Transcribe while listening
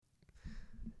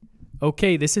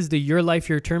Okay, this is the Your Life,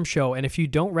 Your Term show, and if you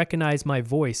don't recognize my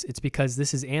voice, it's because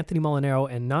this is Anthony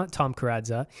Molinaro and not Tom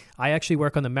Karadza. I actually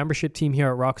work on the membership team here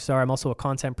at Rockstar. I'm also a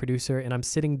content producer, and I'm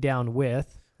sitting down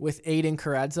with Aiden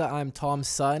Karadza. I'm Tom's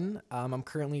son. I'm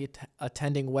currently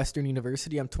attending Western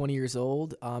University. I'm 20 years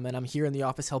old, and I'm here in the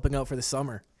office helping out for the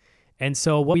summer. And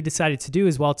so what we decided to do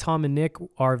is while Tom and Nick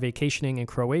are vacationing in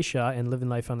Croatia and living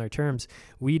life on their terms,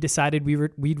 we decided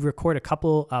we'd record a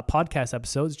couple podcast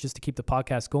episodes just to keep the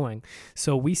podcast going.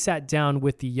 So we sat down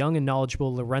with the young and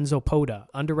knowledgeable Lorenzo Podda,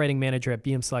 underwriting manager at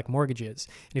BM Select Mortgages.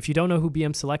 And if you don't know who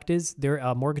BM Select is, they're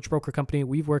a mortgage broker company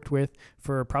we've worked with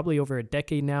for probably over a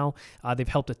decade now. They've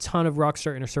helped a ton of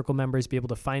Rockstar Inner Circle members be able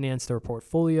to finance their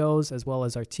portfolios as well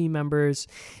as our team members.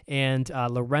 And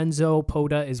Lorenzo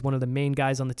Podda is one of the main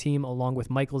guys on the team, along with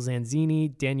Michael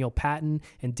Zanzini, Daniel Patton,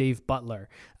 and Dave Butler.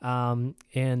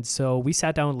 And so we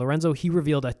sat down with Lorenzo. He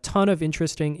revealed a ton of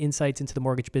interesting insights into the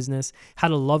mortgage business, how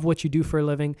to love what you do for a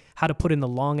living, how to put in the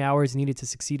long hours needed to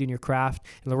succeed in your craft.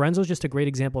 And Lorenzo's just a great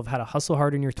example of how to hustle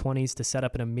hard in your 20s to set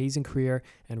up an amazing career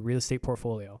and real estate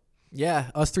portfolio. Yeah,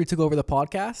 us three took over the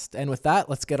podcast. And with that,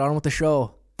 let's get on with the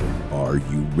show. Are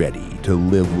you ready to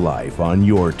live life on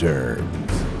your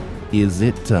terms? Is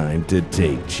it time to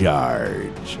take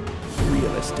charge?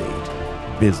 Real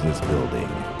estate, business building,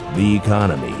 the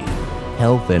economy,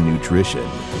 health and nutrition,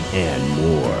 and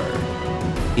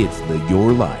more. It's the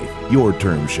Your Life, Your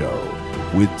Term show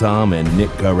with Tom and Nick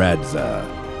Karadza.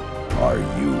 Are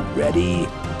you ready?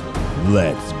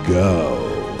 Let's go.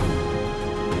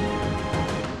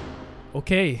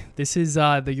 Okay, this is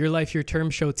the Your Life, Your Term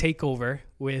show takeover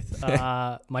with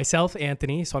myself,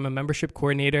 Anthony. So I'm a membership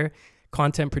coordinator,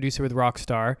 content producer with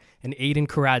Rockstar, and Aiden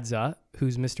Karadza,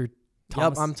 who's Mr.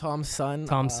 Thomas. Yep, I'm Tom's son.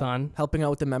 Tom's son. Helping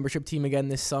out with the membership team again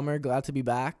this summer. Glad to be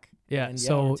back. Yeah, And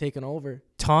so we're taking over.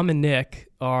 Tom and Nick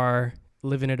are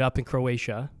living it up in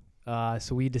Croatia.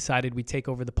 So we decided we'd take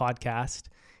over the podcast.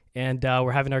 And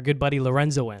we're having our good buddy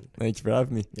Lorenzo in. Thanks for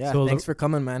having me. Yeah, So thanks for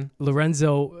coming, man.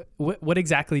 Lorenzo, what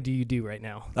exactly do you do right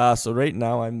now? So right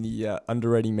now I'm the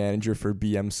underwriting manager for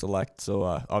BM Select. So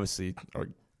obviously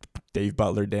Dave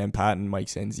Butler, Dan Patton, Mike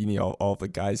Sanzini, all the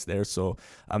guys there. So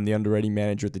I'm the underwriting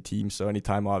manager of the team. So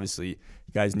anytime, obviously,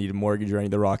 you guys need a mortgage or any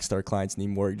of the Rockstar clients need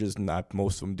mortgages, and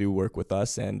most of them do work with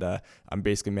us. And I'm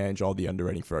basically manage all the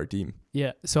underwriting for our team.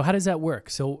 Yeah. So how does that work?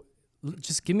 So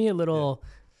just give me a little...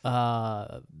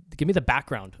 give me the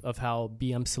background of how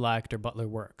BM Select or Butler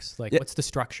works. What's the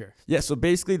structure? Yeah, so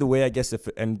basically the way, I guess,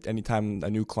 anytime a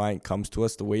new client comes to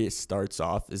us, the way it starts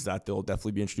off is that they'll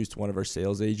definitely be introduced to one of our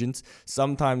sales agents.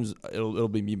 Sometimes it'll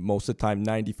be me. Most of the time,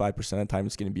 95% of the time,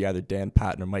 it's going to be either Dan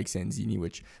Patton or Mike Sanzini,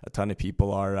 which a ton of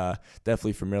people are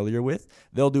definitely familiar with.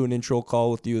 They'll do an intro call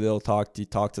with you. They'll talk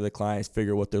to the clients,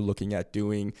 figure what they're looking at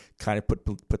doing, kind of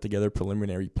put together a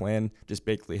preliminary plan. Just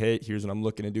basically, hey, here's what I'm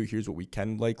looking to do. Here's what we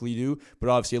can likely do. But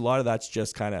obviously, a lot of that's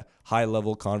just kind of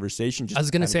high-level conversation. I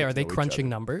was going to say, are they crunching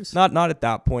numbers? Not at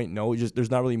that point, no.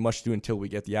 There's not really much to do until we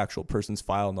get the actual person's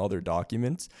file and all their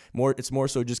documents. It's more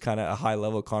so just kind of a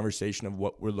high-level conversation of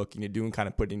what we're looking to do and kind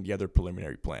of putting together a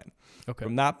preliminary plan. Okay.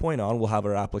 From that point on, we'll have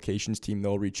our applications team.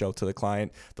 They'll reach out to the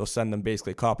client. They'll send them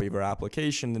basically a copy of our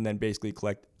application and then basically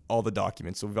collect all the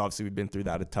documents. So we've been through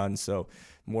that a ton. So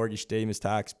mortgage statements,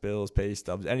 tax bills, pay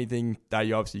stubs, anything that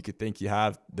you could think you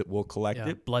have, that we'll collect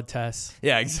it. Blood tests.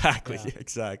 Yeah, exactly. Yeah.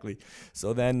 Exactly.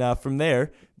 So then from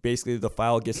there, basically the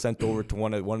file gets sent over to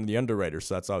one of the underwriters.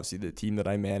 So that's obviously the team that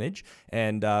I manage.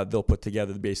 And they'll put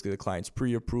together basically the client's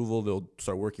pre-approval. They'll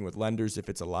start working with lenders if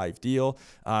it's a live deal.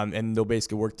 And they'll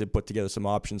basically work to put together some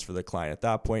options for the client. At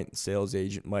that point, sales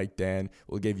agent Mike, Dan,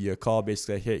 will give you a call.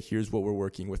 Basically, hey, here's what we're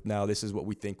working with now. This is what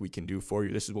we think we can do for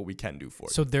you. This is what we can do for you.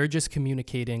 So they're just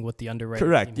communicating with the underwriter.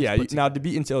 Correct. Yeah. Now, to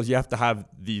be in sales, you have to have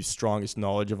the strongest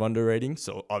knowledge of underwriting.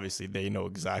 So obviously, they know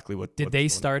exactly what. Did they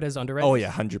start as underwriters? Oh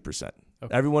yeah, 100%.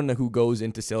 Okay. Everyone who goes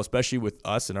into sales, especially with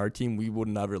us and our team, we would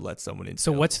never let someone in.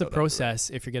 So what's the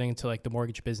process if you're getting into like the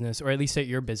mortgage business, or at least at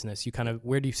your business?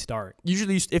 Where do you start?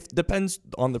 Usually, it depends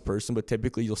on the person, but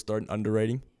typically you'll start in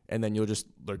underwriting. And then you'll just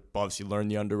obviously learn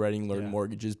the underwriting, learn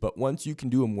mortgages. But once you can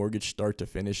do a mortgage start to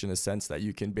finish, in a sense that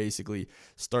you can basically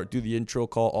do the intro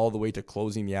call all the way to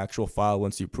closing the actual file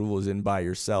once the approval is in by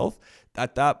yourself,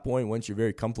 at that point, once you're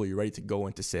very comfortable, you're ready to go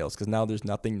into sales, because now there's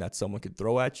nothing that someone could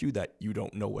throw at you that you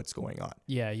don't know what's going on.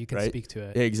 Yeah, you can speak to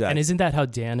it. Exactly. And isn't that how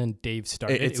Dan and Dave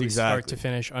started? It was start to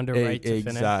finish, underwrite to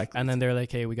finish. And then they're like,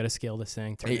 hey, we got to scale this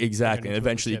thing. Exactly. And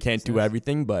eventually you can't do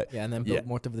everything, but... Yeah, and then build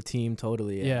more of the team,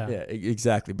 totally. Yeah,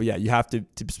 exactly. But yeah, you have to,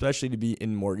 especially to be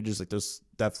in mortgages, like there's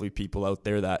definitely people out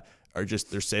there that are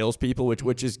just, they're salespeople,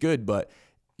 which is good, but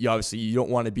you don't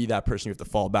want to be that person. You have to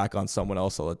fall back on someone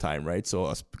else all the time, right? So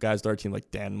us guys, our team,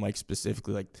 like Dan and Mike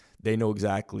specifically, like they know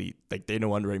exactly, like they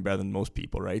know underwriting better than most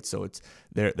people, right? So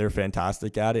they're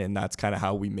fantastic at it, and that's kind of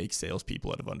how we make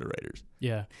salespeople out of underwriters.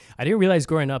 Yeah, I didn't realize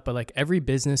growing up, but like every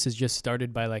business is just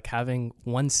started by like having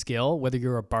one skill, whether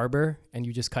you're a barber and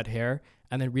you just cut hair,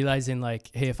 and then realizing like,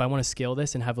 hey, if I want to scale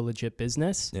this and have a legit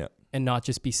business, and not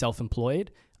just be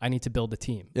self-employed, I need to build a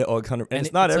team. Yeah, 100%. And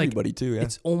it's not everybody like, too. Yeah,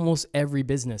 it's almost every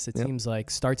business. It seems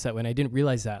like starts that way. And I didn't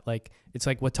realize that. Like it's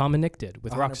like what Tom and Nick did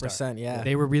with 100%, Rockstar. yeah.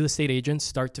 They were real estate agents,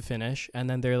 start to finish, and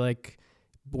then they're like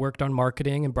worked on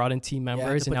marketing and brought in team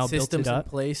members and now built it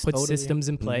up. Put systems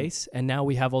in place, and now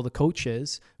we have all the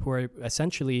coaches who are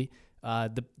essentially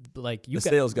the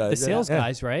sales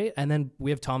guys, right? And then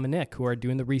we have Tom and Nick who are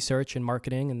doing the research and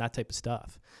marketing and that type of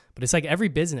stuff. But it's like every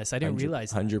business. I didn't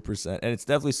realize that. 100%. And it's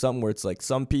definitely something where it's like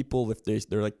some people, if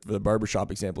they're like, for the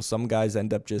barbershop example, some guys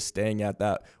end up just staying at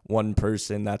that one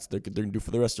person. That's they're going to do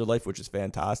for the rest of their life, which is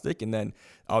fantastic. And then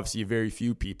obviously very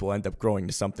few people end up growing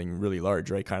to something really large,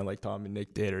 right? Kind of like Tom and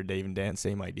Nick did, or Dave and Dan,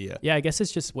 same idea. Yeah, I guess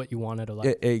it's just what you want out of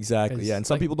life. Exactly. Yeah. And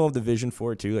some people don't have the vision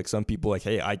for it too. Like some people like,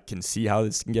 hey, I can see how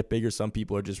this can get bigger. Some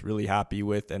people are just really happy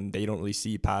with, and they don't really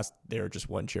see past their just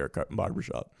one chair cut and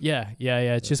barbershop. Yeah.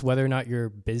 It's just whether or not you're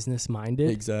business minded.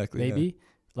 Exactly. Maybe. Yeah.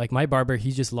 Like my barber,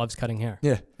 he just loves cutting hair.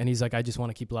 Yeah. And he's like, I just want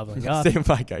to keep leveling up. Same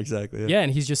my guy, exactly. Yeah.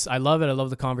 And he's just, I love it. I love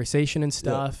the conversation and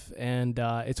stuff. Yeah. And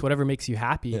it's whatever makes you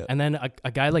happy. Yeah. And then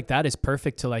a guy like that is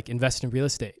perfect to like invest in real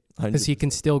estate because he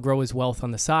can still grow his wealth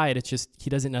on the side. It's just, he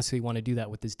doesn't necessarily want to do that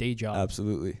with his day job.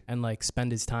 Absolutely. And like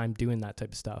spend his time doing that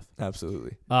type of stuff.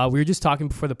 Absolutely. We were just talking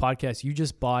before the podcast. You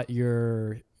just bought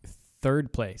your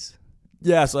third place.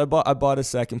 Yeah, so I bought a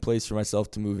second place for myself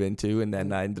to move into, and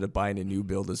then I ended up buying a new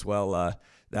build as well. That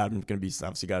I'm going to be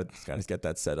obviously got to kind of get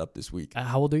that set up this week.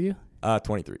 How old are you?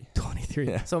 23. 23.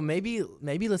 Yeah. So maybe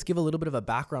let's give a little bit of a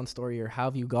background story, or how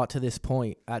have you got to this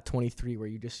point at 23 where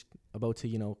you're just about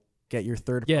to, get your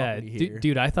third property here.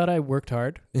 Dude, I thought I worked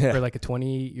hard for like a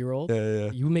 20-year-old.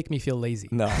 Yeah. You make me feel lazy.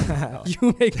 No.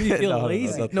 You make me feel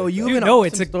lazy. No, you have an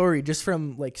awesome story just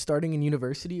from like starting in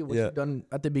university, what you've done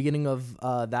at the beginning of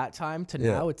that time to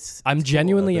now. I'm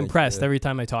genuinely impressed every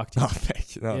time I talk to you. Oh,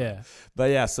 thank you. No. Yeah.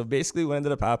 But yeah, so basically what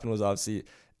ended up happening was obviously,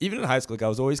 even in high school, like I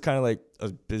was always kind of like a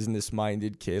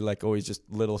business-minded kid, like always just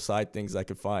little side things I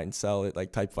could find, sell it,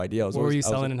 like type of idea. What were you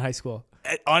selling in high school?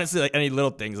 Honestly, like any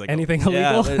little things, like anything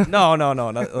illegal. No.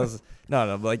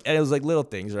 But like, and it was like little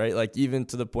things, right? Like even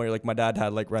to the point where, like my dad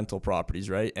had like rental properties,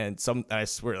 right? And I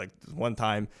swear, like one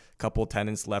time, a couple of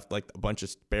tenants left like a bunch of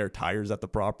spare tires at the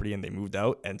property, and they moved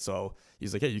out. And so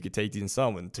he's like, "Hey, you could take these and sell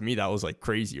them." And to me, that was like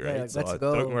crazy, right? Yeah, so let's I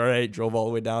go. took them, right, drove all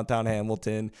the way downtown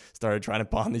Hamilton, started trying to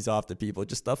pawn these off to people,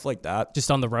 just stuff like that.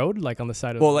 Just on the road, like on the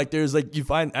side of. Well, like there's like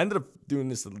ended up doing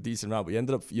this a decent amount, but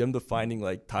you end up finding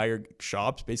like tire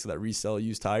shops basically that resell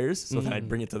used tires. So then I'd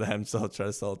bring it to them, so I'll try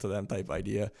to sell it to them type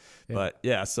idea. Yeah. But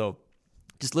yeah, so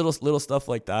just little stuff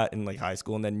like that in like high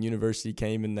school, and then university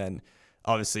came, and then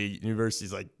obviously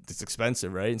university's like, it's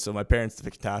expensive, right? And so my parents, are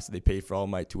fantastic, they pay for all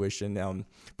my tuition.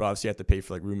 But obviously you have to pay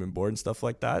for like room and board and stuff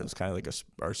like that. It was kind of like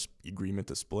our agreement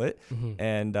to split.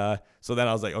 And so then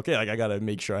I was like, okay, like I got to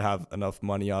make sure I have enough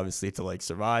money obviously to like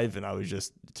survive. And I was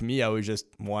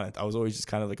always just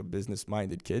kind of like a business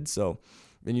minded kid. So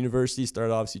in university,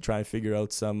 started obviously trying to figure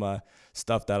out some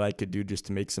stuff that I could do just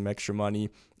to make some extra money.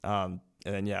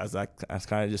 And then, I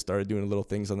kind of just started doing little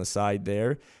things on the side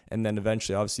there. And then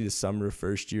eventually, obviously, the summer of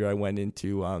first year, I went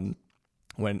into, I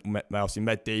obviously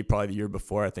met Dave probably the year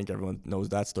before. I think everyone knows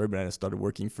that story, but I started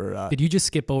working for... Did you just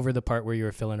skip over the part where you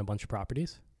were filling a bunch of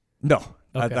properties? No,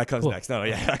 okay, that comes next. No,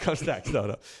 that comes next.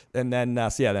 No. And then,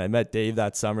 then I met Dave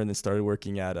that summer, and then started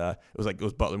working at, it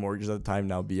was Butler Mortgage at the time,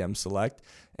 now BM Select.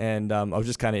 And I was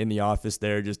just kind of in the office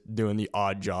there, just doing the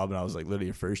odd job. And I was like literally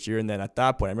a first year. And then at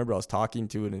that point, I remember I was talking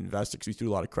to an investor because we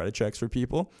do a lot of credit checks for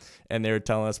people. And they were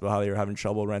telling us about how they were having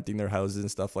trouble renting their houses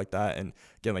and stuff like that. And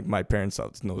again, like my parents,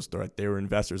 know the story. They were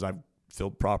investors. I've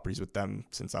filled properties with them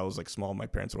since I was like small. My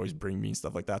parents would always bring me and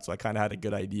stuff like that. So I kind of had a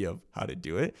good idea of how to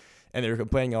do it. And they were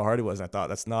complaining how hard it was. And I thought,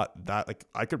 that's not that, like,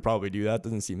 I could probably do that.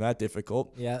 Doesn't seem that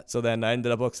difficult. Yeah. So then I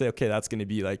ended up saying, okay, that's going to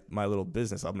be like my little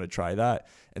business. I'm going to try that.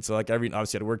 And so like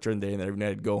obviously I'd work during the day, and then every night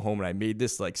I'd go home, and I made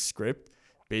this like script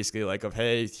basically like of,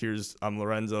 hey, I'm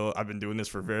Lorenzo. I've been doing this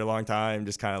for a very long time.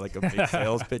 Just kind of like a big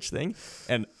sales pitch thing.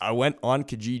 And I went on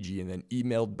Kijiji and then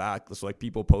emailed back. So like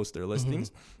people post their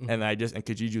listings, and and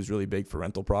Kijiji was really big for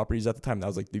rental properties at the time. That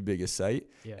was like the biggest site.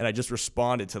 Yeah. And I just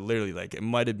responded to literally like, it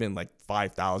might've been like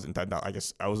 5,000. I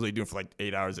guess I was really doing for like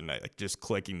 8 hours a night, like just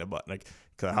clicking the button, like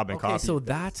because I have been Okay, copying. so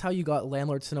that's how you got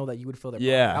landlords to know that you would fill their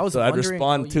Yeah, property. I was so I'd wondering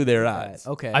respond how to you their did that. ads.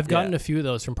 Okay. I've gotten a few of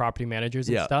those from property managers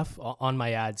and Yeah. stuff on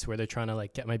my ads where they're trying to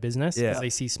like get my business Yeah. because they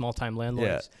see small time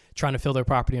landlords trying to fill their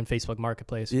property on Facebook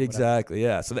Marketplace. Or whatever. Exactly.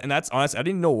 Yeah. So and that's honest. I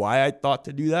didn't know why I thought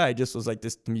to do that. I just was like,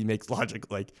 this to me makes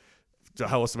logic. Like, so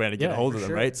how else am I going to get Yeah, a hold for of them,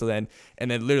 sure. right? So then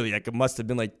literally, like, it must have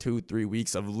been like 2-3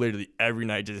 weeks of literally every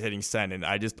night just hitting send. And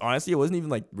I just, honestly, I wasn't even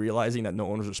like realizing that no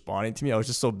one was responding to me. I was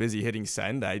just so busy hitting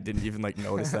send. I didn't even like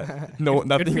notice that nothing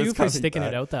Good for was you for coming sticking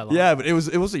back. it out that long. Yeah, but it was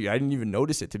I didn't even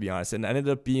notice it, to be honest. And it ended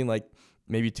up being like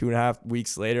maybe 2.5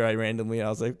 weeks later, I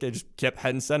was like, okay, just kept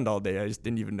heading send all day. I just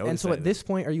didn't even notice. And so at anything. this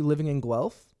point, are you living in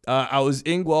Guelph? I was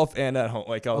in Guelph and at home.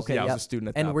 Like I was, I was yeah. a student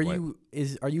at And that were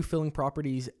point. are you filling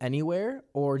properties anywhere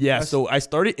or? Yeah, just- so I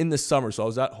started in the summer, so I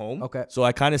was at home. Okay. So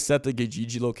I kind of set the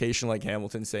Gajiji location like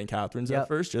Hamilton, St. Catharines Yep. at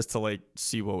first, just to like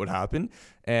see what would happen.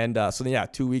 And so then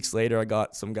 2 weeks later, I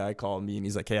got some guy called me and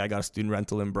he's like, "Hey, I got a student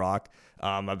rental in Brock.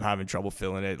 I'm having trouble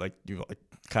filling it. Like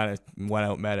kind of went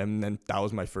out, met him, and then that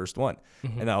was my first one.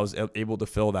 And I was able to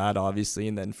fill that, obviously.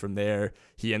 And then from there,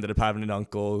 he ended up having an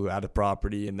uncle who had a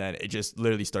property, and then it just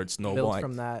literally started snowballing.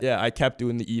 from that. Yeah, I kept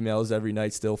doing the emails every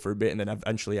night still for a bit, and then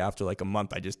eventually after like a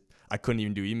month, I couldn't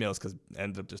even do emails because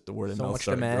ended up just the word of So mouth much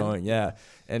started demand. growing. Yeah,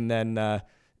 and then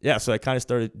so I kind of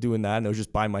started doing that, and it was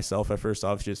just by myself at first.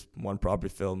 Obviously, just one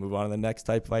property fill, move on to the next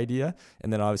type of idea,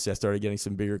 and then obviously I started getting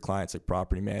some bigger clients like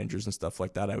property managers and stuff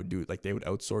like that. I would do like they would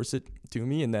outsource it to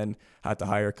me, and then I had to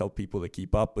hire a couple people to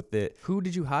keep up with it. Who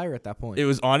did you hire at that point? It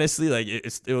was honestly like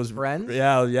it was Friends?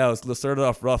 Yeah. It started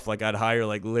off rough. Like I'd hire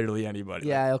like literally anybody.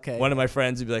 Yeah, Like, okay. One of my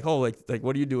friends would be like, "Oh, like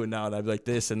what are you doing now?" And I'd be like,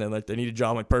 "This," and then like they need a job.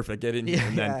 I'm like, "Perfect, get in here." Yeah,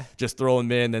 And then yeah. just throw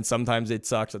them in. Then sometimes they'd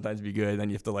suck, sometimes it'd be good. And then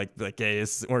you have to like, "Hey,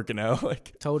 this isn't working out."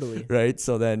 Like Totally. right.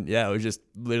 So then it was just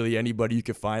literally anybody you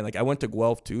could find. Like I went to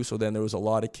Guelph too, so then there was a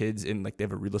lot of kids in like they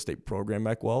have a real estate program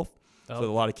at Guelph. So a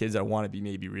lot of kids that want to be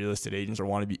maybe real estate agents or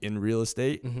want to be in real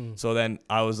estate. So then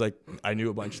I was like, I knew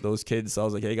a bunch of those kids. So I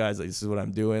was like, "Hey guys, like this is what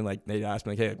I'm doing." Like they'd ask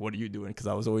me like, "Hey, like, what are you doing?" Because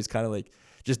I was always kind of like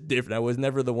just different. I was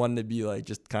never the one to be like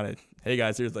just kind of, "Hey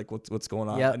guys, here's like what's going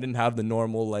on." Yep. I didn't have the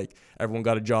normal like everyone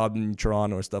got a job in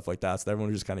Toronto or stuff like that. So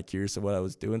everyone was just kind of curious of what I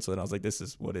was doing. So then I was like, this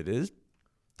is what it is.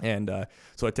 And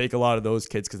so I take a lot of those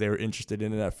kids because they were interested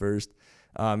in it at first.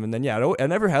 And then I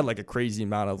never had like a crazy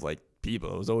amount of like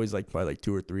people. It was always like probably like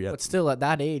 2 or 3. But still, at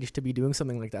that age, to be doing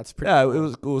something like that's pretty. Yeah,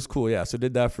 cool. it was cool. Yeah, so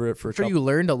did that for a I'm sure couple. you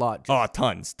learned a lot. Oh,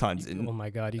 tons. And, Oh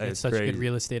my God, you get It's such crazy. good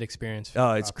real estate experience.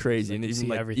 oh, it's properties. crazy. Like, And you even see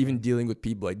like everything. even dealing with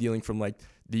people, like dealing from like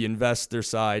the investor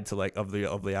side to like of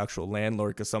the actual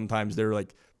landlord, because sometimes they're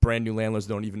like brand new landlords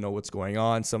don't even know what's going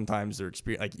on. Sometimes they're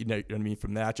like you know what I mean,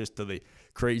 from that just to the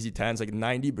crazy tenants. Like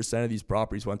 90% of these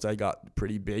properties, once I got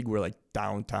pretty big, were like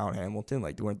downtown Hamilton.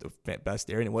 Like they weren't the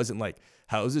best area, and it wasn't like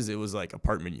houses. It was like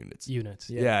apartment units.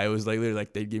 Yeah. It was like literally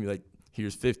like they'd give me like,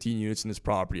 "Here's 15 units in this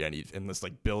property I need in this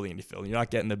like building to fill." You're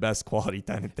not getting the best quality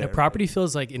tenant there. The property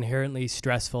feels like inherently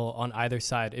stressful on either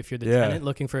side. If you're the Yeah. tenant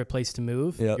looking for a place to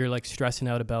move, Yep. you're like stressing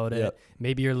out about it. Yep.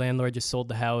 Maybe your landlord just sold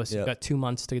the house. Yep. You've got 2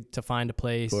 months to find a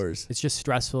place. Of course. It's just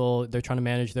stressful. They're trying to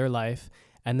manage their life.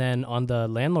 And then on the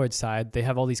landlord side, they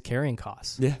have all these carrying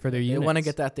costs for their They units. want to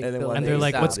get that thing And they filled. wanna And make they're it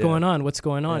like, ASAP. what's going on? What's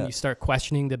going on? Yeah. You start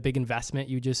questioning the big investment.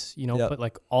 You just, Yep. put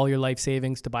like all your life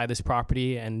savings to buy this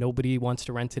property and nobody wants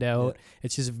to rent it out.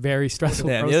 It's just very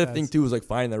stressful. Yeah, and process. the other thing too was like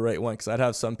finding the right one, because I'd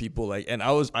have some people like, and I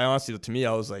honestly, to me,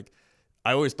 I was like,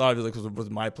 I always thought of it like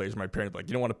was my place, my parents, like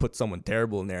you don't want to put someone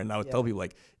terrible in there, and I would tell people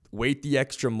like, wait the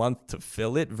extra month to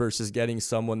fill it versus getting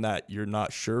someone that you're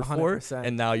not sure for, 100%.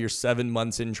 and now you're 7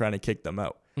 months in trying to kick them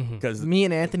out. Because Me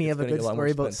and Anthony have a getting good a lot more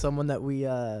story about expensive. someone that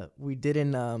we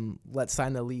didn't let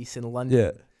sign the lease in London.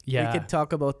 Yeah. Yeah. We could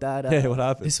talk about that. Hey, what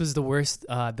happened? This was the worst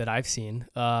that I've seen.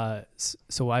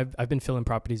 So I've been filling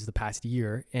properties the past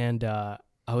year, and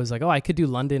I was like, oh, I could do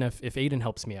London if Aiden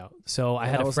helps me out. So I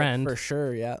had that a was, like, friend. for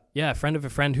sure. Yeah. Yeah, a friend of a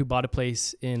friend who bought a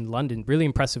place in London. Really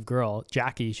impressive girl,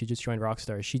 Jackie. She just joined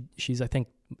Rockstar. She's I think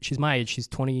she's my age. She's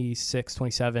 26,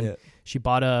 27. Yeah. She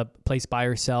bought a place by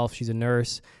herself. She's a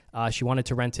nurse. She wanted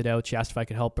to rent it out. She asked if I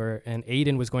could help her. And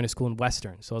Aiden was going to school in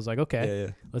Western. So I was like,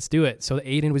 okay, let's do it. So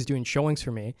Aiden was doing showings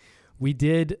for me. We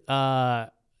did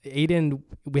Aiden,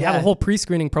 we have a whole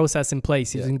pre-screening process in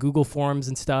place. He's in Google Forms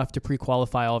and stuff to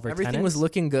pre-qualify all of our Everything tenants. was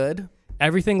looking good.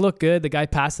 Everything looked good. The guy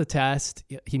passed the test.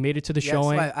 He made it to the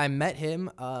showing. So I met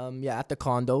him at the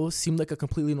condo. Seemed like a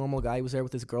completely normal guy. He was there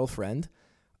with his girlfriend.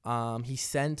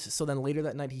 So then later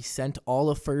that night, he sent all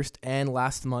of first and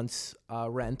last month's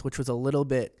rent, which was a little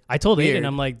bit I told weird. Aiden,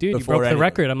 I'm like, dude, Before you broke the anything.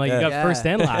 record. I'm like, you Yeah. got first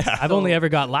and last. I've only ever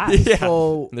got last. Yeah.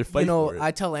 So, They're fighting for it.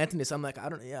 I tell Anthony this. I'm like,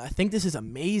 I think this is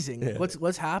amazing. Yeah.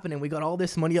 What's happening? We got all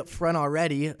this money up front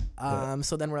already.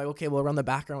 So then we're like, okay, we'll run the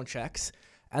background checks.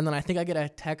 And then I think I get a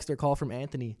text or call from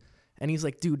Anthony. And he's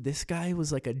like, dude, this guy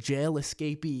was like a jail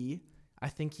escapee. I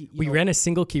think We ran a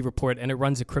single key report, and it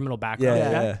runs a criminal background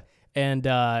check. Yeah. And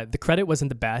the credit wasn't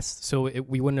the best, so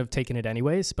we wouldn't have taken it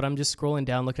anyways. But I'm just scrolling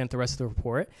down, looking at the rest of the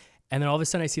report. And then all of a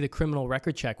sudden I see the criminal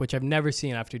record check, which I've never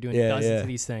seen after doing dozens of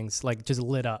these things, like just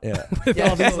lit up Yeah. with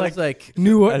all these like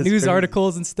new news crazy.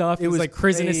 articles and stuff. It was like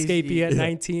prison crazy. escapee at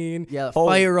 19.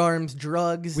 firearms,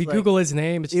 drugs. We like, Google his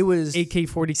name. It's it was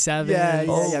AK-47.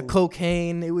 yeah,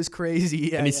 cocaine. It was crazy.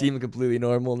 Yeah, And he yeah. seemed completely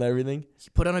normal and everything. He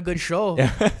put on a good show.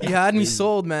 Yeah. He had me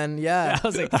sold, man. Yeah. I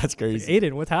was like, That's crazy.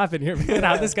 Aiden, what happened here? Man?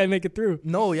 How'd this guy make it through?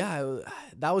 No,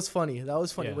 that was funny.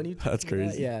 Yeah. When you That's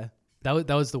crazy. Yeah. That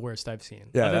was the worst I've seen.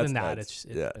 Yeah, Other that's than that, nuts.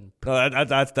 it's Yeah. been No,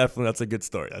 that's definitely, that's a good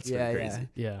story. That's Yeah, pretty crazy.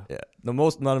 yeah. Yeah. None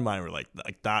of mine were like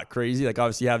that crazy. Like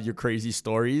obviously you have your crazy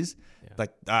stories. Yeah.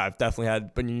 Like I've definitely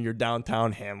had, but you're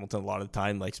downtown Hamilton a lot of the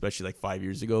time, like especially like 5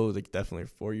 years ago, like definitely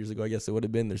 4 years ago, I guess it would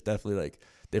have been. There's definitely like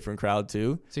different crowd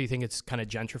too. So you think it's kind of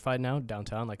gentrified now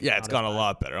downtown? Like Yeah, it's not gone as a bad?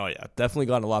 lot better. Oh yeah, definitely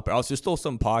gone a lot better. Also, there's still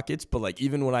some pockets, but like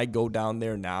even when I go down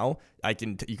there now,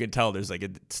 you can tell there's like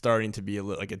it's starting to be a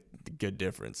little like a good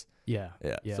difference. Yeah.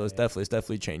 Yeah. So it's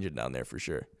definitely changing down there for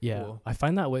sure. Yeah, Cool. I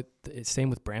find that same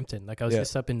with Brampton. Like I was Yeah.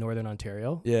 just up in Northern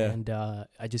Ontario, Yeah. and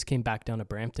I just came back down to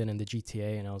Brampton in the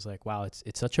GTA, and I was like, wow, it's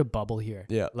such a bubble here.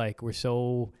 Yeah. Like we're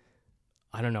so,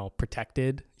 I don't know,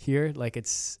 protected here. Like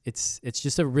it's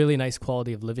just a really nice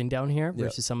quality of living down here Yeah.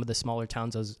 versus some of the smaller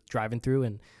towns I was driving through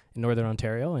in Northern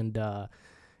Ontario, and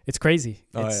it's crazy.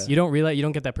 Oh, It's, yeah. You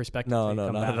don't get that perspective. No, till you not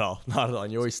come back. at all. Not at all.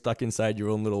 And you're always stuck inside your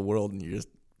own little world, and you're just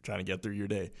trying to get through your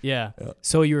day. Yeah. Yeah.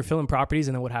 So you were filling properties,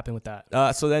 and then what happened with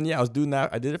that? So then, I was doing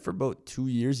that. I did it for about 2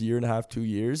 years, year and a half, 2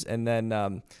 years. And then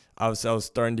I was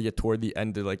starting to get toward the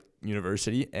end of like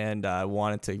university, and I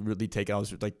wanted to really I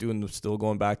was like still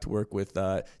going back to work with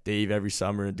Dave every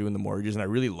summer and doing the mortgages. And I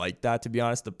really liked that, to be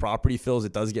honest. The property fills,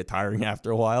 it does get tiring after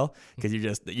a while, because you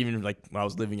just, even like when I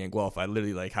was living in Guelph, I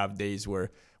literally like have days where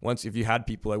if you had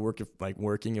people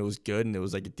working, it was good and it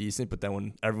was like decent. But then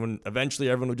when everyone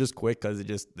would just quit, because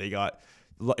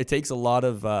it takes a lot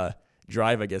of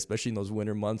drive, I guess, especially in those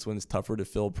winter months when it's tougher to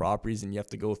fill properties and you have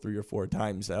to go 3 or 4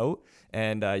 times out.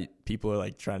 And people are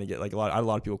like trying to get like a lot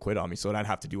of people quit on me, so I'd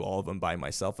have to do all of them by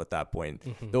myself at that point.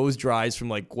 Mm-hmm. Those drives from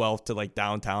like Guelph to like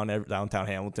downtown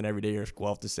Hamilton every day, or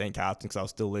Guelph to St. Catharines, because I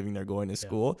was still living there going to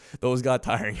school. Those got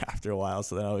tiring after a while.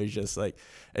 So then I was just like,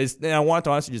 and I wanted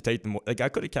to honestly just take I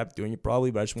could have kept doing it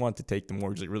probably, but I just wanted to take the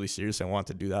mortgage like really seriously. I wanted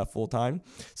to do that full time.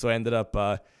 So I ended up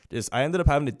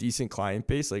having a decent client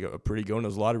base, like a pretty good one. There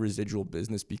was a lot of residual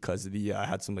business because of I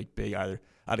had some like big, I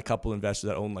had a couple investors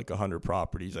that owned like 100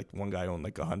 properties. Like one guy owned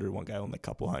like 100, one guy owned like a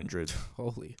couple hundred.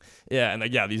 Holy. Yeah, and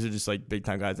like these are just like big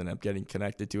time guys that I ended up getting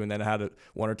connected to. And then I had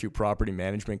 1 or 2 property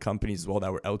management companies as well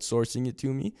that were outsourcing it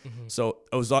to me. Mm-hmm. So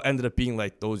it ended up being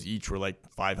like those each were like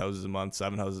 5 houses a month,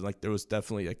 7 houses. Like there was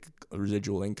definitely like a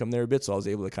residual income there a bit. So I was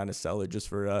able to kind of sell it just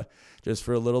for a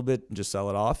little bit and just sell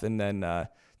it off. And then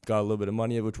got a little bit of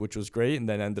money, which was great, and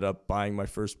then ended up buying my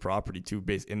first property too,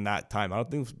 based in that time. I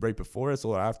don't think it was right before, it's a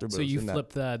little after. But So you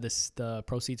flipped the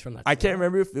proceeds from that. I can't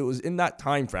remember if it was in that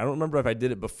time frame. I don't remember if I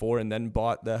did it before and then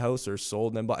bought the house, or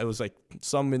sold and then bought. It was like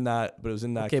some in that, but it was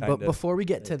in that. Okay, kind but before we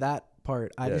get to that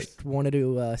part, I Yes. just wanted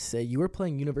to say you were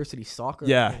playing university soccer. I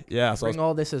Yeah, think. yeah. So I was Bring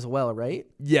all this as well, right?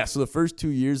 Yeah, so the first 2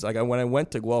 years, like when I went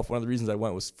to Guelph, one of the reasons I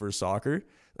went was for soccer.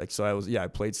 Like, so I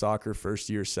played soccer first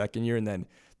year, second year, and then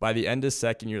by the end of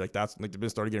second year, like that's like the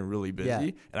business started getting really busy,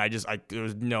 Yeah. and there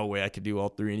was no way I could do all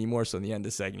 3 anymore. So in the end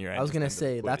of second year, I was gonna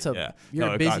say that's it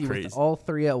got busy crazy. with all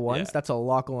 3 at once. Yeah. That's a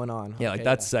lot going on. Yeah, like Okay,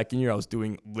 that second year, I was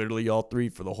doing literally all 3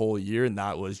 for the whole year, and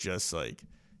that was just like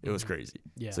it was crazy.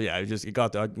 Yeah. So yeah, it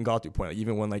got to a point. Like,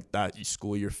 even when like that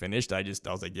school year finished, I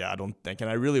was like, I don't think, and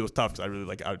I really was tough because I really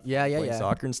like I played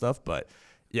soccer and stuff, but.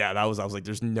 Yeah, I was like,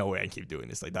 there's no way I can keep doing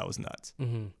this. Like, that was nuts.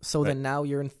 Mm-hmm. So Right. then now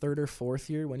you're in 3rd or 4th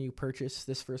year when you purchased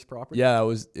this first property? Yeah,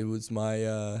 it was my,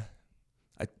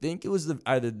 I think it was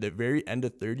either the very end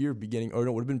of 3rd year, beginning, or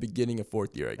no, it would have been beginning of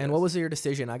 4th year, I guess. And what was your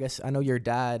decision? I guess I know your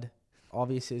dad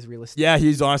obviously is real estate. Yeah,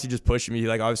 he's honestly just pushing me.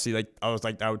 Like, obviously, like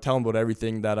I would tell him about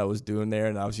everything that I was doing there,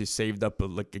 and I obviously saved up a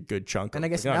good chunk. And I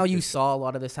guess like, now you saw a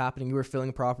lot of this happening. You were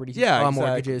filling properties, you Yeah, saw exactly.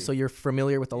 mortgages, so you're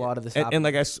familiar with a lot of this happening. And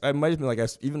like I might have been like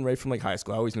even right from like high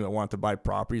school, I always knew I wanted to buy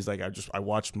properties. Like I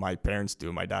watched my parents do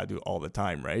it, my dad do it all the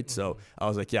time, right? So I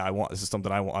was like, yeah, this is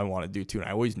something I want to do too, and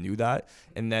I always knew that.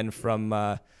 And then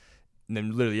and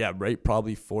then literally, yeah, right,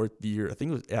 probably fourth year, I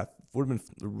think it was, would have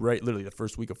been right, literally the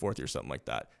first week of fourth year, something like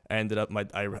that. I ended up,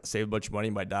 I saved a bunch of money.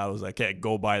 My dad was like, hey,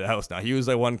 go buy the house now. He was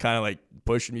like one kind of like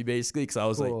pushing me basically, because I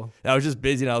was like, I was just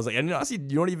busy, and I was like, and honestly,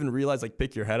 you don't even realize, like,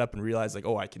 pick your head up and realize like,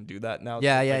 oh, I can do that now.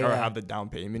 Or have the down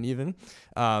payment even.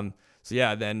 So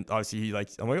yeah, then obviously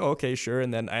I'm like, oh, okay, sure.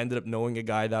 And then I ended up knowing a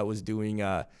guy that was doing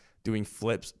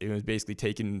flips. It was basically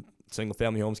taking single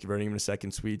family homes, converting them into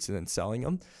second suites, and then selling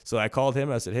them. So I called him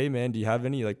and I said, hey man, do you have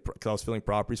any, like, cause I was filling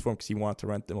properties for him because he wanted to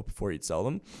rent them up before he'd sell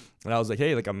them. And I was like,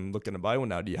 hey, like, I'm looking to buy one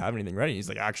now. Do you have anything ready? He's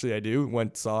like, actually I do.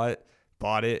 Went, saw it,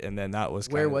 bought it. And then that was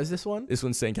Where was this one? This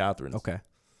one's St. Catharines. Okay.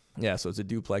 Yeah. So it's a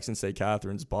duplex in St.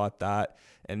 Catharines, bought that.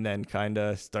 And then kind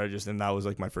of started and that was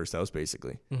like my first house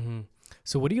basically. Mm-hmm.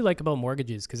 So what do you like about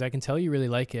mortgages? Because I can tell you really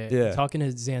like it. Yeah. Talking to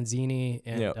Zanzini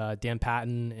and Dan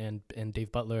Patton and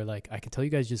Dave Butler, like, I can tell you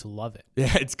guys just love it.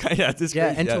 Yeah, it's kind of crazy.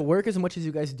 And to work as much as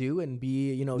you guys do and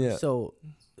be, so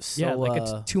like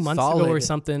it's 2 months ago or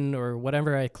something or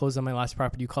whatever, I closed on my last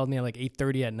property. You called me at like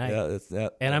 8:30 at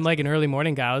night. And I'm like an early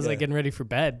morning guy. I was like getting ready for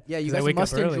bed. Yeah, you guys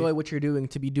must enjoy what you're doing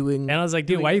to be doing. And I was like,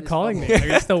 dude, why are you calling me? Are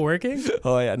you still working?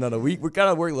 Oh yeah, no. We kind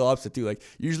of work a little opposite too. Like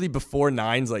usually before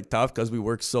 9's like tough because we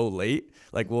work so late.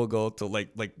 Like we'll go to like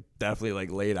definitely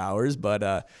like late hours,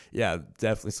 but yeah,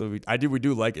 definitely. So we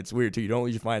do like it's weird too. You don't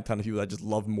usually find a ton of people that just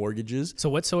love mortgages. So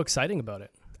what's so exciting about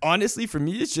it? Honestly, for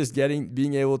me, it's just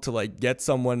being able to like get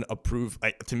someone approved.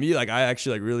 Like to me, like I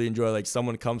actually like really enjoy like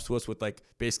someone comes to us with like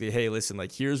basically, hey, listen,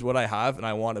 like here's what I have, and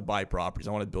I want to buy properties.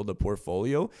 I want to build a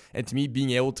portfolio, and to me, being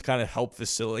able to kind of help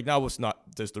facilitate. Like now, it's not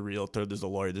just the realtor, there's a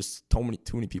lawyer, there's too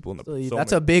many people in the.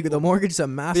 The mortgage is a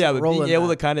massive. Yeah, but role being in able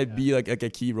that. to kind of be like a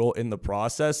key role in the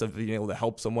process of being able to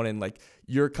help someone, and like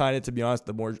you're kind of, to be honest,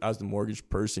 as the mortgage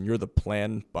person, you're the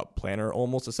planner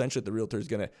almost essentially. The realtor is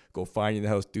gonna go find you the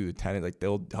house, do the tenant, like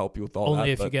they'll help you with all that.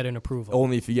 Only if you get an approval.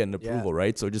 Only if you get an approval,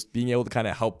 right? So just being able to kind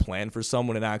of help plan for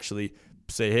someone and actually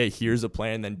say, hey, here's a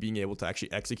plan, and then being able to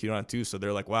actually execute on it too. So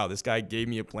they're like, wow, this guy gave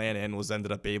me a plan and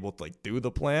ended up able to like do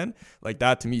the plan. Like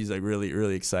that to me is like really,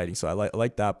 really exciting. So I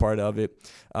like that part of it.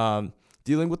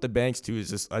 Dealing with the banks too is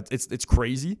just it's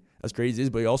crazy. As crazy as it is,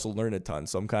 but you also learn a ton.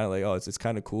 So I'm kind of like, oh, it's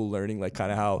kind of cool learning like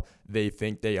kind of how they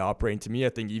think they operate. And to me, I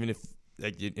think even if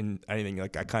like in anything,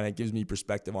 like that kind of gives me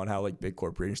perspective on how like big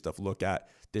corporation stuff look at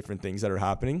different things that are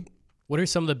happening. What are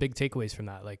some of the big takeaways from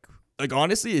that? Like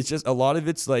honestly, it's just a lot of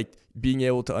it's like being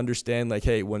able to understand like,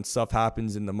 hey, when stuff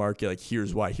happens in the market, like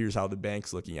here's why, here's how the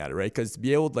bank's looking at it, right? Because to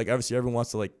be able to, like, obviously everyone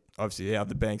wants to like, obviously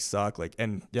the banks suck, like,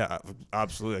 and yeah,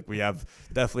 absolutely, like we have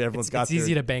definitely everyone's got. It's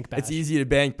easy to bank bash. It's easy to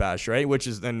bank bash, right? Which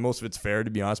is, and most of it's fair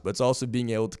to be honest, but it's also being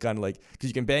able to kind of like, because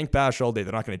you can bank bash all day,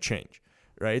 they're not going to change.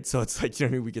 Right. So it's like, you know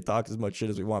what I mean? We could talk as much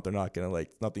shit as we want. They're not going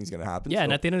to nothing's going to happen. Yeah. So,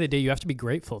 and at the end of the day, you have to be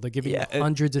grateful. They're giving you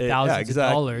hundreds of thousands of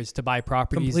dollars to buy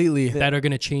properties that are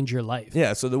going to change your life.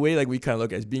 Yeah. So the way like we kind of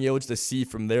look at it is being able to see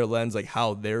from their lens, like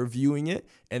how they're viewing it.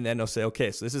 And then they'll say,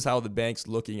 okay, so this is how the bank's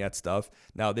looking at stuff.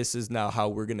 Now, this is now how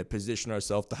we're going to position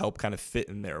ourselves to help kind of fit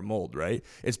in their mold, right?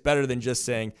 It's better than just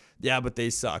saying, yeah, but they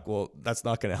suck. Well, that's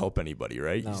not going to help anybody,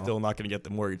 right? No. You're still not going to get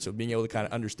the mortgage. So being able to kind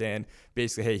of understand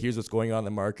basically, hey, here's what's going on in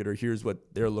the market, or here's what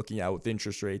they're looking at with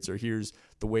interest rates, or here's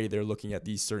the way they're looking at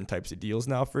these certain types of deals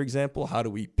now, for example. How do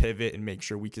we pivot and make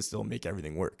sure we can still make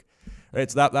everything work? Right,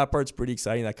 so that part's pretty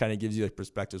exciting. That kind of gives you like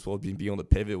perspective as well, being able to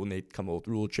pivot when they come up with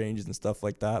rule changes and stuff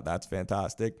like that. That's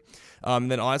fantastic.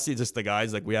 And then honestly, just the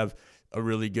guys, like we have a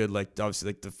really good, like obviously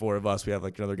like the four of us, we have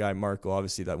like another guy, Marco,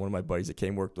 obviously that one of my buddies that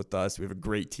came worked with us. We have a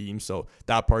great team. So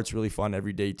that part's really fun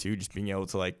every day too, just being able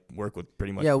to like work with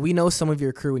pretty much. Yeah, we know some of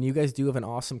your crew and you guys do have an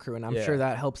awesome crew, and I'm sure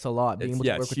that helps a lot, being able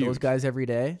to work with those guys every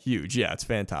day. Huge. Yeah, it's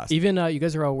fantastic. Even you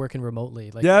guys are all working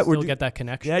remotely. Like you still get that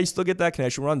connection. Yeah, you still get that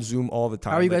connection. We're on Zoom all the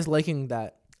time. How are you guys liking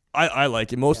that? I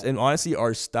like it and honestly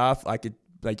our staff, I could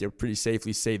like pretty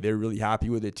safely say they're really happy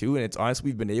with it too. And it's honestly,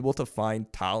 we've been able to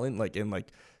find talent like in like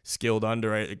skilled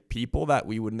like people that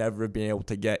we would never have been able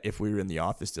to get if we were in the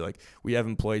office. Like we have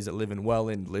employees that live in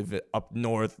Welland, live up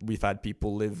north. We've had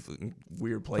people live in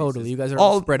weird places. Totally, you guys are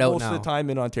all spread out most now. Most of the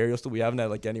time in Ontario still. We haven't had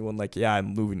like anyone like, yeah,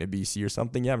 I'm moving to BC or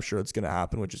something. Yeah, I'm sure it's gonna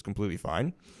happen, which is completely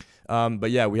fine.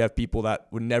 But yeah, we have people that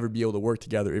would never be able to work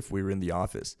together if we were in the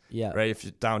office. Yeah. Right. If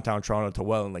you're downtown Toronto to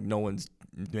Welland, like no one's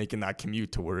making that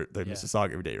commute to where the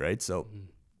Mississauga every day. Right. So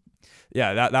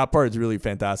yeah, that part is really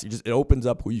fantastic. Just it opens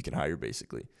up who you can hire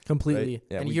basically. Completely. Right?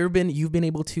 Yeah, and you've been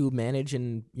able to manage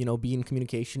and be in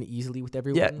communication easily with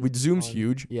everyone. Yeah, with Zoom's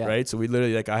huge, right? So we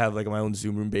literally I have my own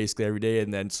Zoom room basically every day,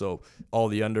 and then so all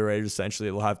the underwriters essentially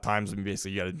will have times when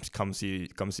basically you gotta come see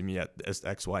me at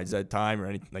XYZ time or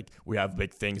anything. We have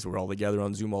big things where we're all together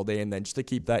on Zoom all day, and then just to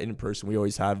keep that in person, we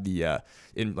always have the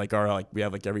we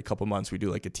have every couple months we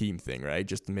do a team thing, right?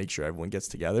 Just to make sure everyone gets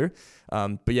together.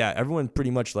 But yeah, everyone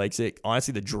pretty much likes it.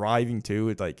 Honestly, the driving too,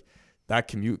 it's that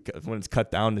commute when it's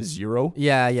cut down to zero.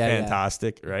 Yeah.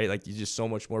 Fantastic, right? You're just so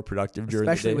much more productive during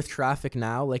the day. Especially with traffic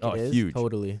now, it is. Huge.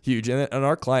 Totally. Huge. And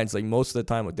our clients, most of the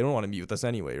time, they don't want to meet with us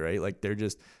anyway, right? They're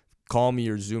just call me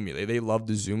or Zoom me. They love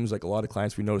the Zooms. A lot of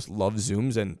clients we notice love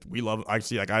Zooms, and we love,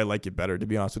 actually, I like it better, to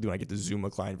be honest with you, when I get to Zoom a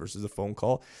client versus a phone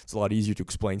call. It's a lot easier to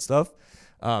explain stuff.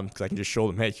 Because I can just show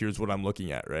them, hey, here's what I'm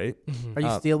looking at, right? Mm-hmm. Are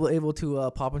you still able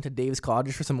to pop into Dave's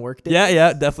cottage for some work days?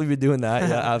 Yeah, definitely been doing that.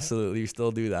 Yeah, absolutely. We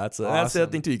still do that. So that's the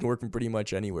other thing too. You can work from pretty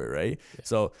much anywhere, right? Yeah.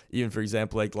 So even for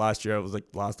example, last year, I was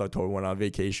last October, went on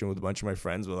vacation with a bunch of my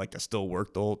friends, but I still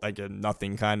worked the whole,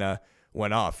 nothing kind of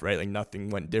went off, right? Nothing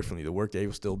went differently. The work day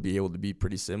will still be able to be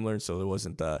pretty similar. So there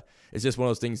wasn't, it's just one of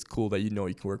those things cool that you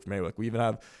can work from anywhere. We even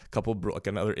have a couple,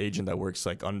 another agent that works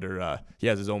under, he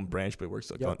has his own branch, but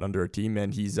works under a team,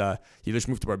 and he just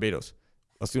moved to Barbados.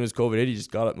 As soon as COVID hit, he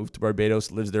just got up, moved to Barbados,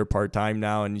 lives there part-time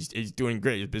now, and he's doing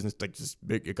great. His business, just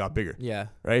big, it got bigger. Yeah.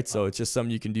 Right? So it's just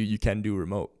something you can do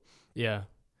remote. Yeah.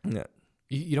 Yeah.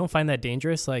 You don't find that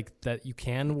dangerous, that you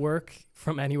can work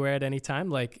from anywhere at any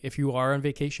time? If you are on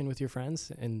vacation with your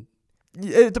friends and...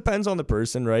 It depends on the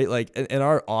person, right? In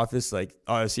our office,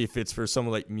 obviously if it's for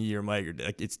someone like me or Mike,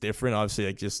 it's different.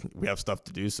 Obviously, just we have stuff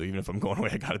to do. So even if I'm going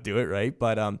away, I got to do it, right?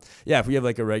 But yeah, if we have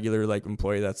a regular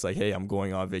employee that's hey, I'm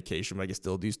going on vacation, but I can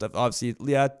still do stuff. Obviously,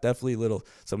 yeah, definitely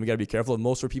something we got to be careful. And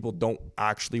most of our people don't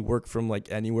actually work from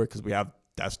anywhere because we have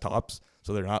desktops.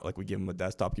 So they're not we give them a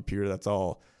desktop computer that's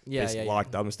all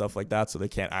locked up and stuff like that. So they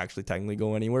can't actually technically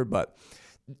go anywhere. But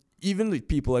even the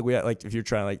people we have, if you're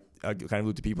trying to kind of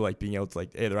look to people being able to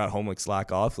hey, they're at home,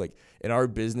 slack off. In our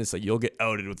business, you'll get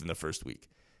outed within the first week.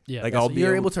 Yeah,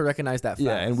 you're able to recognize that fact.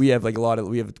 Yeah, and we have a lot of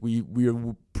we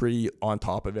are pretty on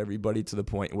top of everybody to the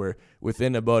point where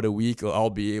within about a week I'll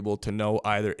be able to know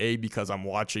either A, because I'm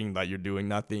watching that you're doing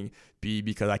nothing, B,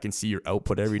 because I can see your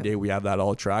output every day. We have that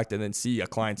all tracked, and then C, a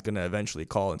client's gonna eventually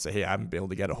call and say, hey, I haven't been able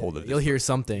to get a hold of this. You'll hear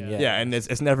something. Yeah, and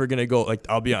it's never gonna go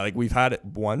I'll be honest, we've had it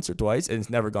once or twice and it's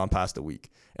never gone past a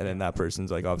week, and then that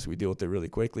person's obviously we deal with it really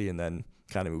quickly and then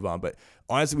kind of move on. But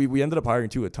honestly, we ended up hiring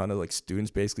too a ton of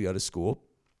students basically out of school.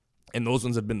 And those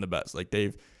ones have been the best. I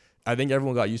think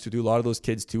everyone got used to do. A lot of those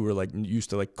kids too were used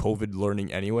to COVID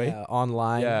learning anyway. Yeah,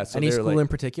 online. Yeah. So any school in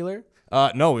particular?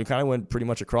 No, we kind of went pretty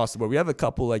much across the board. We have a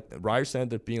couple Ryerson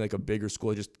ended up being a bigger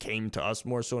school. It just came to us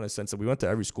more so in a sense that we went to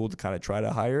every school to kind of try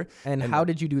to hire. And how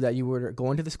did you do that? You were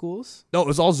going to the schools? No, it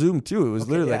was all Zoom too. It was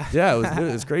literally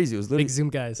it was crazy. It was literally big Zoom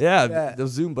guys. Yeah, the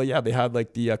Zoom. But yeah, they had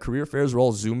the career fairs were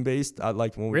all Zoom based.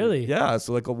 Really? Yeah.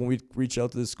 So when we reach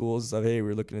out to the schools, hey,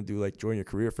 we're looking to do join your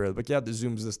career fair. But yeah, the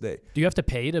Zooms this day. Do you have to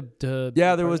pay to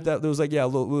Yeah, there was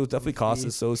definitely costs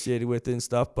associated with it and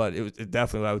stuff. But it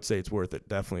definitely, I would say it's worth it.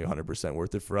 Definitely 100%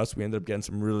 worth it for us. We ended up getting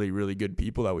some really, really good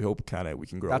people that we hope we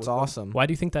can grow. That's awesome. Why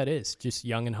do you think that is? Just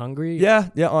young and hungry? Yeah.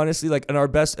 Honestly, and our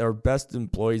best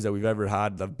employees that we've ever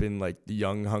had have been the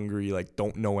young, hungry,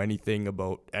 don't know anything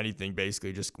about anything.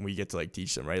 Basically, just we get to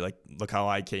teach them, right? Look how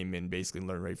I came in, basically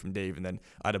learn right from Dave, and then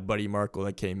I had a buddy Marco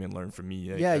that came in, learned from me.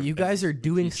 You guys are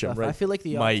doing stuff. Right? I feel like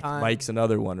Mike's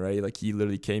another one, right? He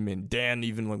literally came in. Dan,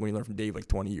 even when he learned from Dave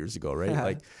 20 years ago,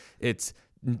 right? It's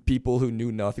people who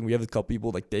knew nothing. We have a couple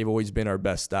people they've always been our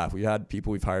best staff. We had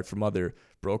people we've hired from other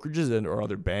brokerages or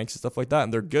other banks and stuff like that,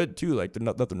 and they're good too. They're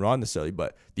nothing wrong necessarily,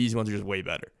 but these ones are just way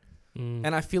better.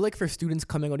 And I feel for students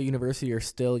coming out of university or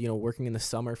still working in the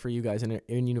summer for you guys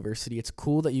in university, it's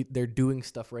cool that they're doing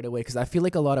stuff right away, because I feel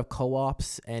a lot of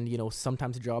co-ops and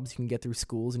sometimes jobs you can get through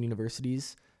schools and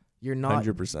universities, you're not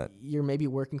 100%. You're maybe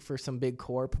working for some big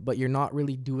corp, but you're not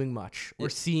really doing much or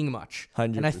seeing much.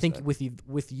 100%. And I think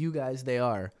with you guys, they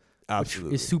are.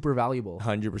 Absolutely. Which is super valuable.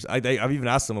 100%. I've even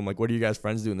asked them, I'm what are you guys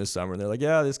friends doing this summer? And they're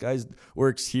yeah, this guy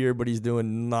works here, but he's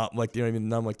doing not they don't even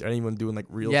know anyone doing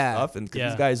real stuff. And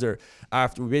these guys are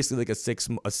after we basically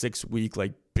a 6 week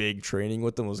big training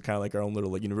with them. It was kind of our own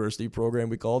little university program,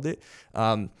 we called it.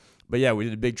 But yeah, we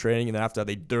did a big training, and then after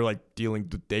that, they're dealing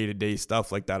with day-to-day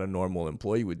stuff that a normal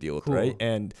employee would deal with, right?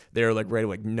 And they're right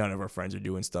away, none of our friends are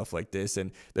doing stuff like this,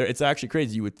 and it's actually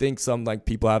crazy. You would think some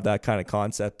people have that kind of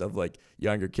concept of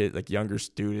younger kids, younger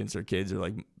students or kids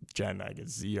are Gen, I guess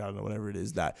Z, I don't know, whatever it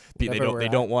is that Whatever they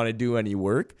don't want to do any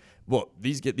work. Well,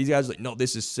 these guys are like, no,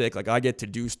 this is sick. Like I get to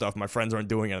do stuff. My friends aren't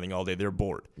doing anything all day. They're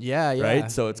bored. Yeah. Right.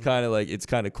 So it's kind of like, it's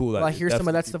kind of cool. Well, I that hear some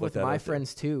of definitely that stuff people with like my out there.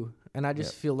 friends too, and I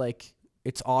just feel like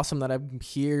it's awesome that I'm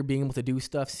here, being able to do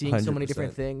stuff, seeing so many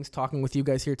different 100%. things, talking with you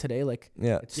guys here today. Like,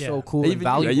 Yeah. it's Yeah. so cool Even, and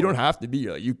valuable. you don't have to be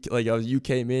like you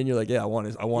came in, you're like, yeah, I want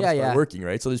to start working,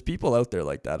 right? So there's people out there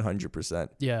like that, 100%.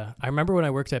 Yeah, I remember when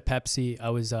I worked at Pepsi, I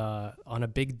was on a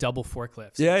big double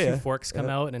forklift. So Yeah, two forks come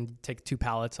out and take 2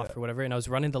 pallets off or whatever, and I was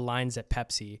running the lines at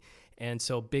Pepsi, and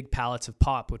so big pallets of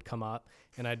pop would come up,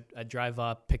 and I'd drive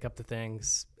up, pick up the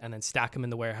things, and then stack them in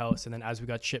the warehouse, and then as we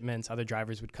got shipments, other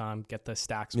drivers would come, get the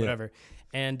stacks, whatever.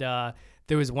 And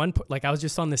there was one, like I was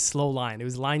just on this slow line. It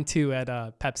was line 2 at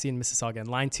Pepsi in Mississauga, and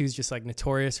line 2 is just like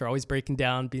notorious for always breaking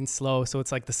down, being slow, so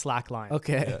it's like the slack line.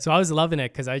 Okay. So I was loving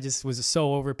it because I just was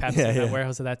so over Pepsi in that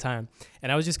warehouse at that time.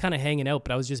 And I was just kind of hanging out,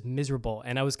 but I was just miserable.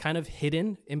 And I was kind of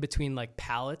hidden in between like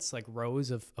pallets, like rows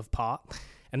of pop.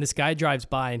 And this guy drives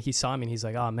by and he saw me and he's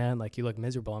like, oh man, like you look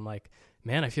miserable. I'm like,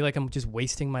 man, I feel like I'm just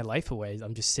wasting my life away.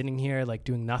 I'm just sitting here like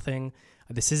doing nothing.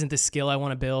 This isn't the skill I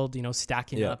want to build, you know,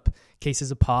 stacking up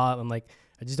cases of pop. I'm like,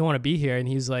 I just don't want to be here. And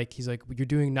he's like, you're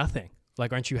doing nothing.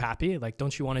 Like, aren't you happy? Like,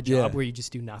 don't you want a job where you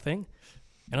just do nothing?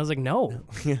 And I was like, no,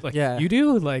 like you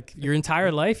do, like your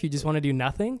entire life, you just want to do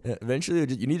nothing. Yeah, eventually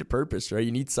you need a purpose, right?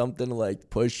 You need something to like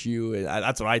push you. And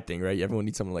that's what I think, right? Everyone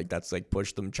needs something like that's like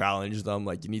push them, challenge them.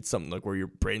 Like you need something like where your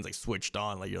brain's like switched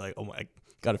on. Like you're like, oh my,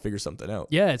 got to figure something out.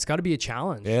 Yeah. It's got to be a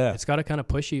challenge. Yeah. It's got to kind of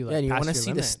push you. Like, And you want to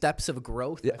see the steps of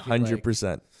growth. Yeah,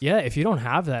 100%. Yeah. If you don't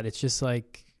have that, it's just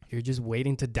like, you're just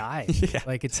waiting to die.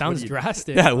 Like it sounds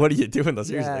drastic. Yeah, what are you doing though?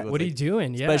 Seriously. Yeah. Like, What are you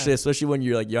doing? Yeah. Especially when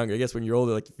you're like younger. I guess when you're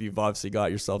older, like if you've obviously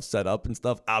got yourself set up and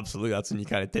stuff, absolutely, that's when you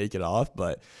kind of take it off.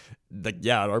 But like,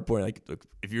 yeah, at our point, like look,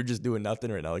 if you're just doing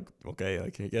nothing right now, like okay,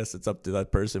 like I guess it's up to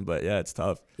that person. But yeah, it's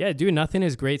tough. Yeah, doing nothing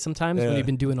is great sometimes when you've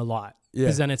been doing a lot.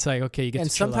 Because then it's like, okay, you get And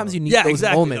to chill sometimes out. you need those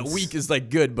exactly. moments. A week is like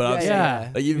good, but I'm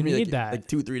Yeah. like even You me, need that. like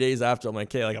 2-3 days after, I'm like,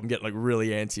 okay, like I'm getting like really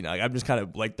antsy now. Like, I'm just kind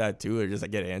of like that too. Or just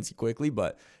like get antsy quickly.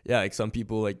 But yeah, like some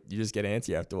people like you just get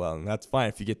antsy after a while, and that's fine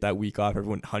if you get that week off.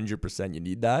 Everyone 100% you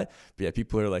need that. But yeah,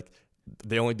 people are like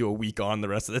they only do a week on, the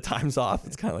rest of the time's off.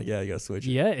 It's kind of like yeah, you gotta switch.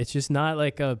 Yeah, it's just not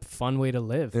like a fun way to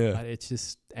live. Yeah. It's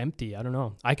just empty. I don't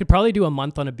know. I could probably do a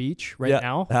month on a beach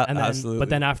now, and then, absolutely. but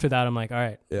then after that, I'm like, all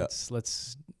right, Yeah.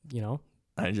 let's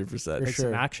 100%. take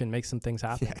some action, make some things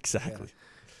happen. Yeah, exactly.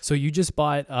 So you just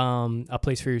bought a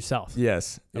place for yourself.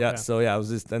 Yes. Yeah. Okay. So yeah, I was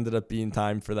just ended up being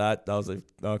time for that. I was like,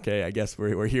 okay, I guess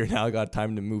we're here now. Got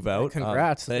time to move out.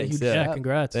 Congrats. That's a Thanks. huge Yeah. step.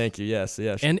 Congrats. Thank you. Yes.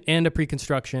 Yeah. And a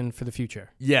pre-construction for the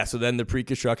future. Yeah, so then the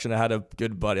pre-construction, I had a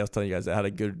good buddy. I was telling you guys, I had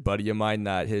a good buddy of mine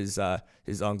that his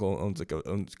uncle owns like a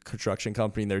construction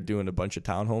company, and they're doing a bunch of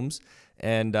townhomes.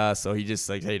 And so he just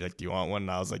like, hey, like, do you want one?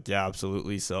 And I was like, yeah,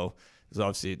 absolutely. So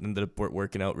obviously it ended up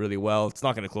working out really well. It's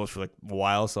not going to close for like a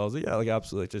while, so I was like, yeah, like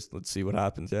absolutely. Just let's see what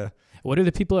happens. Yeah. What are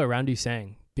the people around you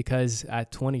saying? Because at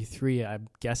 23, I'm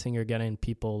guessing you're getting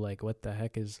people like, what the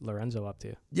heck is Lorenzo up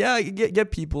to? Yeah, I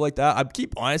get people like that. I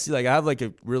keep honestly like I have like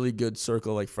a really good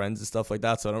circle of, like friends and stuff like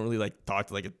that. So I don't really like talk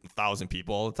to like 1,000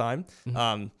 people all the time.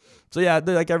 Mm-hmm. So yeah,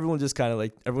 they're, like everyone just kind of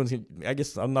like I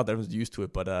guess I'm not that everyone's used to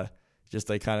it, but just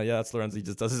like kind of that's Lorenzo. He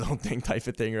just does his own thing type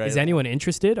of thing, right? Is anyone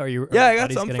interested? Are you? Yeah, I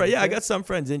got some friends. Yeah, I got some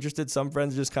friends interested. Some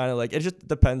friends just kind of like it just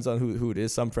depends on who it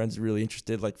is. Some friends are really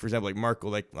interested. Like for example, like Marco.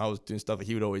 Like I was doing stuff. Like,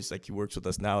 he would always like he works with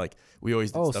us now. Like we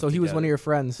always. Did stuff so he was together. one of your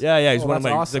friends. Yeah, he's Oh, one of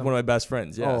that's my awesome. he's like one of my best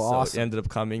friends. Yeah, Oh, so awesome. he ended up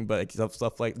coming, but like,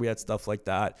 stuff like we had stuff like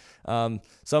that.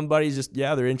 Somebody's just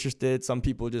they're interested. Some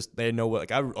people just they know what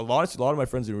like a lot of my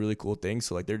friends do really cool things.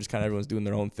 So like they're just kind of everyone's doing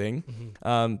their own thing.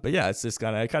 Mm-hmm. But yeah, it's just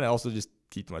I kind of also just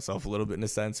keep to myself a little bit in a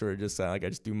sense, or just like I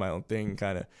just do my own thing.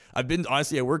 Kind of I've been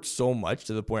honestly I work so much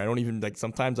to the point I don't even like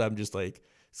sometimes I'm just like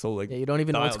so like Yeah, you don't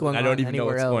even know what's dialed- going on I don't even know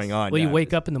anywhere what's else. going on. Well, yeah. you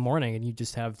wake up in the morning and you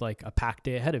just have like a packed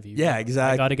day ahead of you. Yeah, I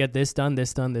exactly. got to get this done,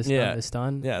 this done, this done, this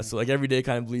done. Yeah, so like every day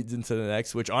kind of bleeds into the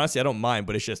next, which honestly I don't mind,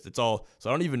 but it's all, so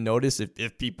I don't even notice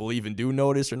if people even do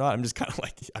notice or not. I'm just kind of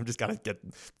like, I'm just gotta get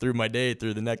through my day,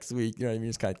 through the next week, you know what I mean?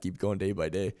 Just kind of keep going day by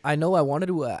day. I know I wanted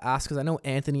to ask because I know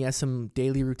Anthony has some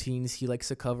daily routines. He likes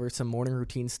to cover some morning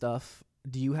routine stuff.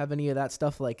 Do you have any of that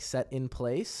stuff like set in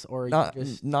place, or Not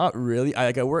really.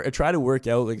 I try to work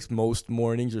out like most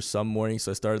mornings or some mornings.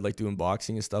 So I started like doing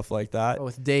boxing and stuff like that.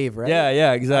 with Dave, right?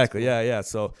 Yeah, exactly. Yeah.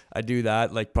 So I do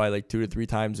that like probably like 2 to 3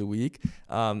 times a week.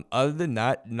 Other than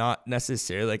that, not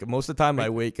necessarily. Like most of the time I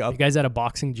wake up. You guys at a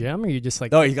boxing gym, or you just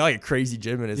like No, he got like a crazy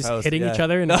gym in his just house. hitting yeah. each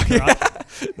other in the garage?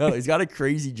 No, he's got a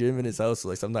crazy gym in his house. So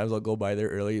like sometimes I'll go by there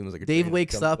early and there's like a Dave trainer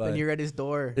wakes comes up by. and you're at his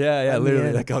door. Yeah, Let me literally.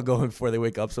 in. Like I'll go in before they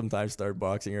wake up sometimes, start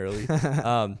boxing early.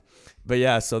 But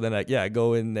yeah, so then I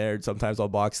go in there. Sometimes I'll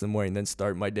box in the morning, then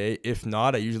start my day. If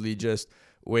not, I usually just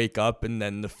wake up and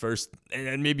then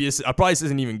and maybe probably this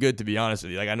isn't even good, to be honest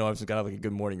with you. Like I know I've got to have like a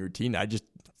good morning routine. I just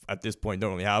at this point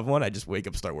don't really have one. I just wake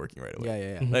up, start working right away.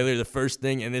 Yeah. Mhm. Like literally the first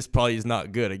thing, and this probably is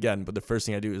not good again, but the first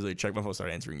thing I do is like check my phone,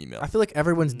 start answering emails. I feel like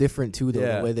everyone's different too, though,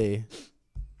 Yeah. the way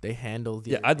they handle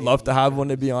the. Yeah, I'd love to have one,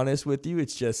 to be honest with you.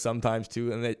 It's just sometimes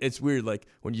too, and it's weird. Like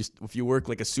if you work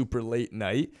like a super late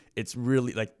night, it's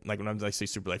really like when I'm like say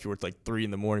super late, if you work like 3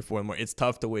 a.m, 4 a.m, it's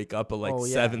tough to wake up at like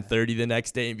 7:30 the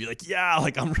next day and be like, yeah,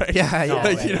 like I'm ready. Yeah.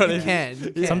 Like, you know what I mean?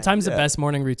 Can. Sometimes the best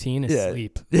morning routine is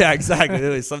sleep. Yeah, exactly.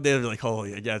 Literally, some days are like,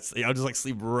 holy, I guess I'll just like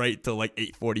sleep right till like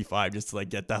 8:45 just to like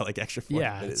get that like extra 40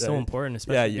 Yeah, minutes. it's so right? important,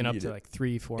 especially you getting up need to it. like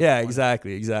 3, 4. Yeah,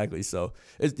 exactly. So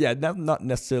it's not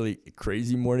necessarily a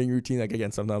crazy morning routine. Like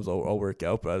again, sometimes I'll work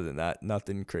out, but other than that,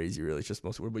 nothing crazy really. It's just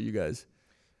mostly. What about you guys?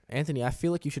 Anthony, I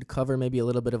feel like you should cover maybe a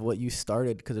little bit of what you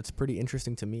started because it's pretty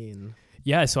interesting to me. And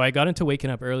Yeah, so I got into waking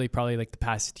up early probably like the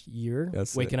past year,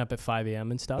 That's waking up at 5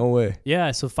 a.m. and stuff. No way.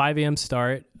 Yeah, so 5 a.m.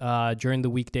 start during the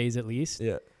weekdays at least.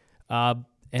 Yeah.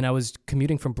 And I was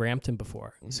commuting from Brampton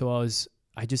before. Mhm. So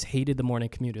I just hated the morning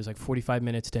commute. It was like 45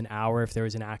 minutes to an hour if there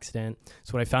was an accident.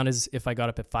 So what I found is if I got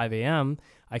up at 5 a.m.,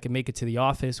 I could make it to the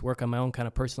office, work on my own kind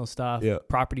of personal stuff,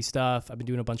 property stuff. I've been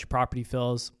doing a bunch of property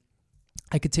fills.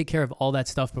 I could take care of all that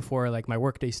stuff before like my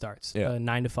workday starts,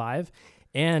 9 to 5.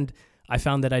 And I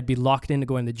found that I'd be locked into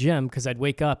going to the gym because I'd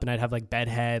wake up and I'd have like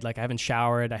bedhead, like I haven't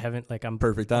showered, I'm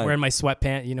Perfect time. wearing my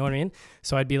sweatpants, you know what I mean?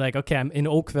 So I'd be like, okay, I'm in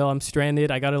Oakville, I'm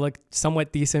stranded, I gotta look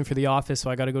somewhat decent for the office, so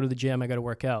I gotta go to the gym, I gotta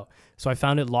work out. So I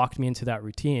found it locked me into that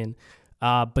routine.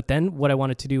 But then what I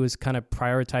wanted to do was kind of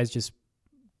prioritize just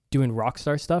doing rock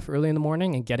star stuff early in the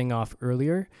morning and getting off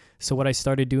earlier. So what I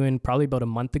started doing probably about a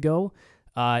month ago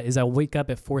is I'll wake up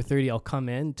at 4:30. I'll come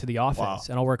in to the office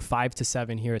and I'll work 5 to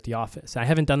 7 here at the office. And I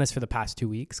haven't done this for the past 2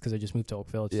 weeks because I just moved to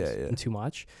Oakville. It's just been too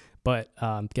much. But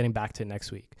getting back to it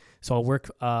next week. So I'll work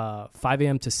 5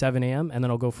 a.m. to 7 a.m. and then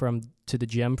I'll go to the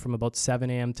gym from about 7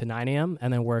 a.m. to 9 a.m.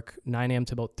 and then work 9 a.m.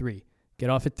 to about 3. Get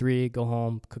off at 3, go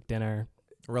home, cook dinner,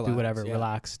 do whatever,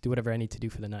 relax, do whatever I need to do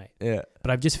for the night. Yeah. But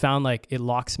I've just found like it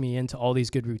locks me into all these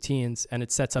good routines and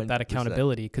it sets up that 100%.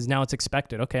 accountability because now it's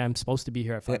expected. Okay, I'm supposed to be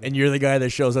here at 5 And you're the guy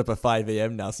that shows up at 5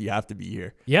 a.m. now, so you have to be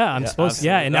here. Yeah, I'm supposed to. absolutely.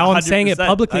 Yeah, and now I'm saying it 100%.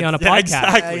 publicly on a podcast.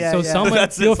 Exactly. So someone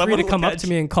That's it. feel free Someone to will come up catch to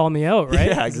me and call me out, right?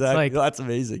 Yeah, It's exactly. like, That's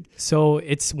amazing. so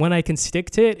it's when I can stick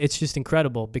to it, it's just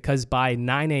incredible because by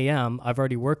 9 a.m., I've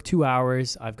already worked 2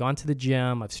 hours. I've gone to the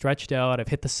gym. I've stretched out. I've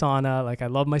hit the sauna. Like I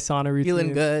love my sauna routine.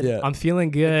 feeling good. Yeah. I'm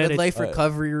feeling good. Good life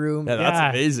recovery room. Yeah,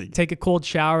 that's amazing. Take a cold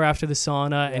shower after the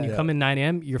sauna and you Yeah. come in 9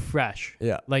 a.m., you're fresh.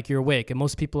 Yeah. Like you're awake. And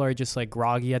most people are just like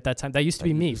groggy at that time. That used to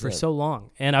be me for 100%. so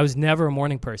long. And I was never a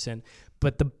morning person.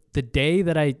 But the day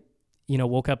that I,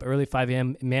 woke up early 5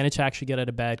 a.m., managed to actually get out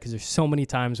of bed because there's so many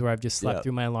times where I've just slept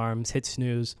through my alarms, hit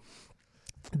snooze.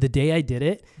 The day I did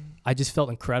it, I just felt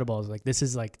incredible. I was like, this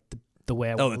is like the way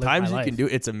I want to live my life. The times you can do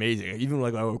it's amazing. Even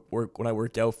like when I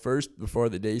work out first before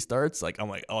the day starts, like I'm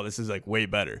like, oh, this is like way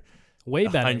better. Way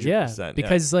better, 100%,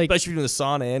 because like especially doing the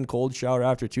sauna and cold shower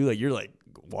after too, like you're like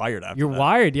wired after. You're that.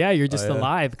 wired, yeah. You're just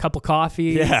alive. A cup of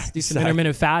coffee, do some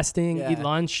intermittent fasting, eat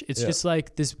lunch. It's just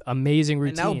like this amazing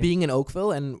routine. And now being in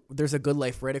Oakville and there's a Good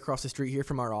Life right across the street here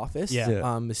from our office.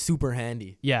 Is super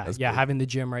handy. Yeah, That's yeah, cool. having the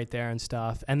gym right there and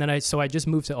stuff. And then I just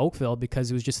moved to Oakville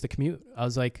because it was just the commute. I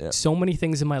was like, so many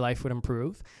things in my life would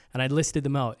improve, and I listed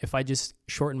them out if I just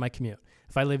shortened my commute.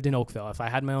 If I lived in Oakville, if I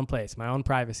had my own place, my own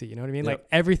privacy, you know what I mean? Like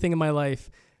everything in my life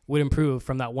would improve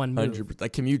from that one move. 100%.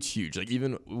 Like commute's huge. Like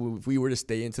even if we were to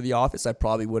stay into the office, I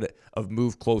probably would have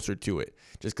moved closer to it.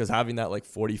 Just because having that like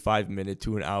 45-minute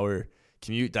to an hour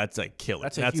commute, that's like killer.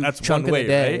 That's a huge one chunk of way, the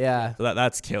day, right? yeah. So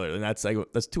that's killer, and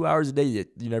that's 2 hours a day you're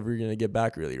never gonna get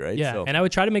back, really, right? Yeah, So, and I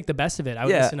would try to make the best of it. I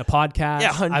would listen to podcasts.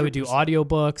 Yeah, I would do 100%.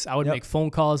 audiobooks. I would make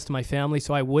phone calls to my family.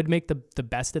 So I would make the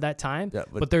best of that time. Yeah,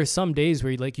 but there's some days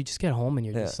where you just get home and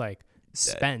you're just like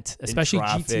spent, especially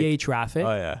GTA traffic.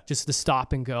 Oh yeah. Just the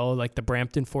stop and go, like the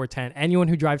Brampton 410. Anyone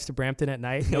who drives to Brampton at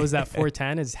night knows that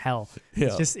 410 is hell.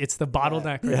 Yeah. It's the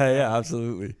bottleneck. Yeah,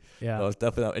 absolutely. Yeah. No, it's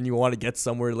definitely not. And you want to get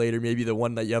somewhere later, maybe the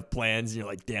one that you have plans, and you're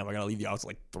like, damn, I gotta leave the house at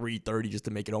like 3:30 just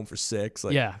to make it home for 6.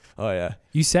 Like, Yeah. Oh yeah.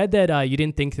 You said that you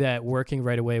didn't think that working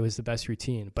right away was the best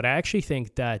routine, but I actually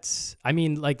think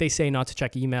like they say not to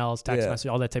check emails, text message,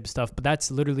 all that type of stuff, but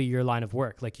that's literally your line of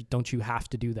work. Like, don't you have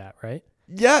to do that, right?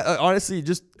 Yeah, honestly,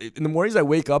 just in the mornings I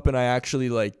wake up and I actually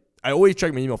I always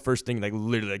check my email first thing, like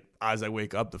literally like as I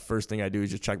wake up, the first thing I do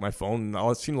is just check my phone. And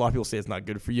I've seen a lot of people say it's not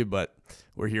good for you, but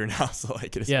we're here now. So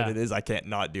like it is what it is. I can't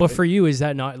not do it. But for you, is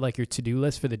that not like your to-do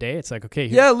list for the day? It's like, okay.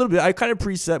 Yeah, a little bit. I kind of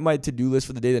preset my to-do list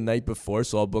for the day the night before.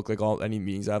 So I'll book like any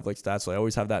meetings I have like stats. So I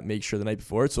always have that make sure the night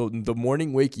before. So the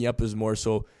morning waking up is more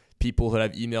so people who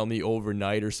have emailed me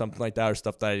overnight or something like that, or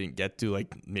stuff that I didn't get to,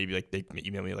 like maybe like they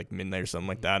email me like midnight or something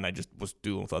like that, and I just was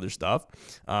dealing with other stuff.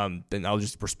 Then I'll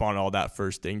just respond to all that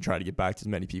first thing, try to get back to as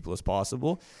many people as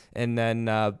possible, and then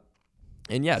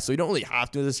yeah, so you don't really have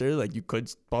to necessarily, like you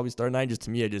could probably start at 9. Just to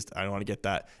me, I don't want to get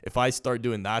that. If I start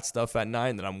doing that stuff at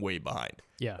 9, then I'm way behind.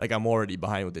 Yeah. Like I'm already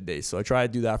behind with the day. So I try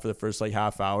to do that for the first like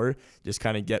half hour, just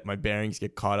kind of get my bearings,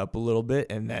 get caught up a little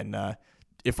bit, and then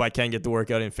if I can get the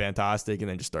workout in, fantastic, and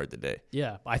then just start the day.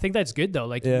 Yeah, I think that's good though.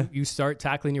 Like you start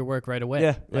tackling your work right away.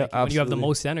 Yeah, like when you have the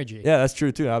most energy. Yeah, that's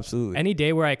true too. Absolutely. Any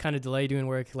day where I kind of delay doing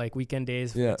work, like weekend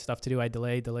days, stuff to do, I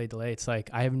delay. It's like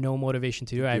I have no motivation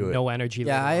to do it. I have no energy.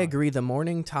 Yeah, I agree. The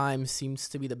morning time seems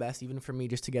to be the best, even for me,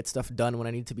 just to get stuff done when I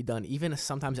need to be done. Even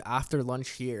sometimes after lunch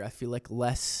here, I feel like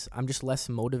I'm just less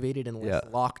motivated and less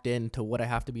locked in to what I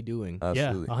have to be doing.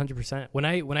 Absolutely. Yeah, 100%. When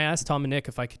I asked Tom and Nick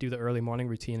if I could do the early morning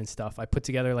routine and stuff, I put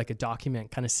together like a document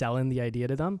kind of selling the idea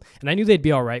to them, and I knew they'd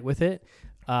be all right with it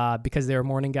because they're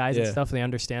morning guys and stuff. They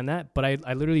understand that. But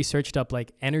I literally searched up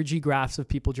like energy graphs of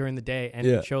people during the day, and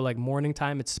it show like morning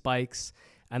time it spikes,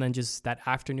 and then just that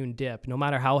afternoon dip. No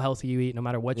matter how healthy you eat, no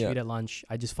matter what you eat at lunch,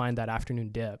 I just find that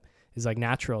afternoon dip is like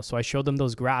natural. So I showed them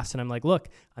those graphs, and I'm like, look,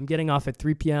 I'm getting off at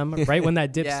 3 p.m. right when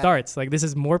that dip starts. Like this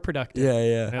is more productive.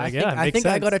 Yeah. Like, I think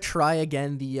I gotta try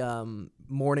again the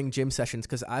morning gym sessions,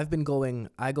 because I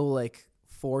go like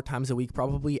 4 times a week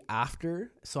probably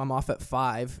after. So I'm off at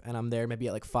 5 and I'm there maybe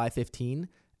at like 5:15.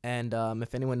 And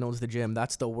if anyone knows the gym,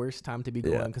 that's the worst time to be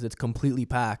going because it's completely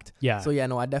packed. Yeah. So yeah,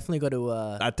 no, I definitely go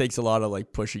to. That takes a lot of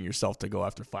like pushing yourself to go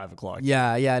after 5 o'clock.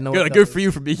 Yeah, no. Good for you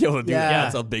for being able to do that.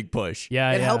 That's a big push.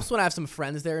 Yeah, it helps when I have some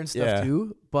friends there and stuff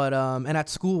too. But and at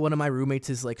school, one of my roommates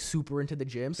is like super into the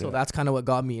gym, so that's kind of what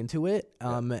got me into it.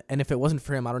 And if it wasn't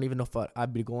for him, I don't even know if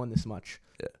I'd be going this much.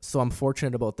 Yeah. So I'm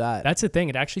fortunate about that. That's the thing.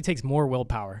 It actually takes more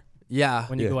willpower. Yeah.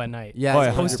 When you go at night. Yeah.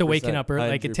 As opposed to waking up early.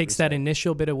 Like 100%. it takes that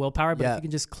initial bit of willpower, but if you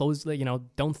can just close,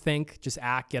 don't think, just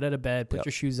act, get out of bed, put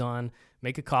your shoes on,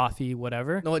 make a coffee,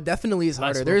 whatever. No, it definitely is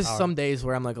harder. There's some days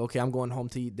where I'm like, okay, I'm going home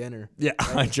to eat dinner. Yeah,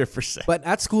 100%. But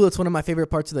at school, it's one of my favorite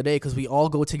parts of the day because we all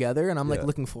go together, and I'm like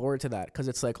looking forward to that because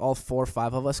it's like all 4 or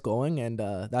 5 of us going, and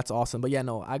that's awesome. But yeah,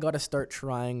 no, I got to start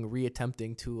trying,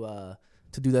 reattempting to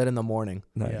do that in the morning.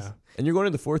 Nice. Yeah. And you're going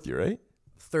into 4th year, right?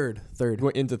 Third.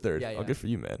 Going into 3rd. Yeah. Oh, good for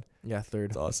you, man. Yeah, 3rd.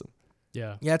 That's awesome.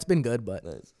 Yeah. Yeah, it's been good, but.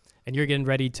 Nice. And you're getting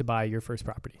ready to buy your first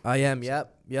property. I am.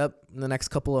 Yep. In the next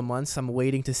couple of months, I'm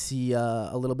waiting to see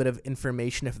a little bit of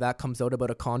information if that comes out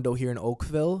about a condo here in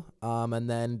Oakville. And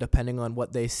then depending on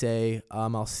what they say,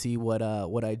 I'll see what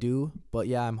I do. But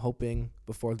yeah, I'm hoping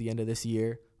before the end of this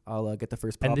year, I'll get the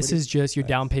first property. And this is just your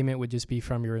down payment would just be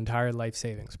from your entire life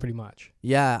savings, pretty much.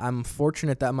 Yeah, I'm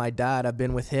fortunate that my dad, I've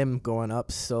been with him growing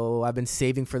up, so I've been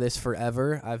saving for this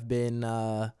forever. I've been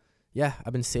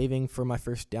saving for my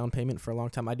first down payment for a long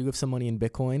time. I do have some money in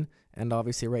Bitcoin, and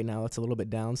obviously right now it's a little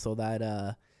bit down, so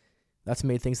that's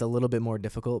made things a little bit more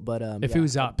difficult. But if it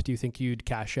was up, do you think you'd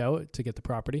cash out to get the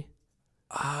property?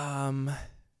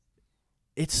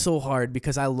 It's so hard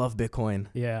because I love Bitcoin.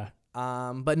 Yeah.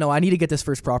 But no, I need to get this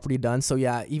first property done. So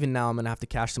yeah, even now I'm going to have to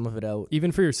cash some of it out.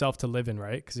 Even for yourself to live in,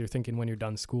 right? Because you're thinking when you're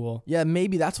done school. Yeah,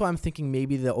 maybe. That's why I'm thinking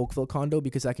maybe the Oakville condo,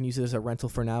 because I can use it as a rental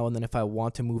for now. And then if I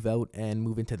want to move out and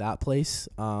move into that place,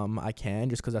 I can,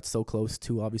 just because that's so close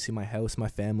to obviously my house, my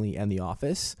family, and the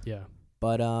office. Yeah.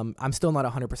 But I'm still not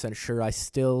 100% sure. I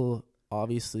still,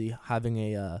 obviously, having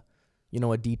a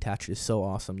detached is so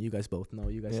awesome. You guys both know.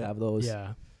 You guys have those.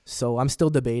 Yeah. So I'm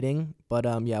still debating, but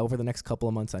over the next couple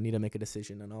of months, I need to make a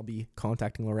decision, and I'll be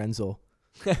contacting Lorenzo.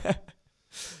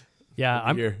 Yeah,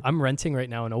 I'm renting right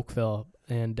now in Oakville,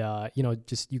 and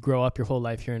just you grow up your whole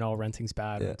life hearing all renting's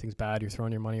bad, renting's bad, you're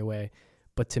throwing your money away.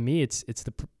 But to me, it's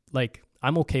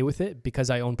I'm okay with it because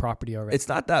I own property already. It's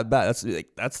not that bad.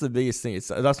 That's the biggest thing.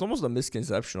 That's almost a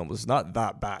misconception. Almost, it's not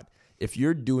that bad. If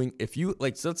so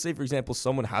let's say, for example,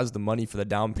 someone has the money for the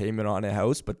down payment on a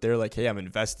house, but they're like, hey, I'm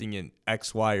investing in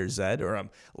X, Y, or Z, or I'm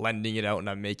lending it out and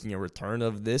I'm making a return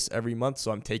of this every month.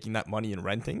 So I'm taking that money and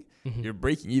renting. Mm-hmm. You're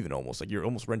breaking even almost, like you're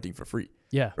almost renting for free.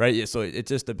 Yeah. Right. Yeah. So it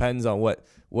just depends on what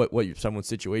someone's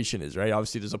situation is, right?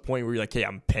 Obviously there's a point where you're like, hey,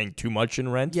 I'm paying too much in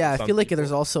rent. Yeah. I feel like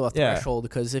there's also a threshold,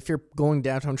 because if you're going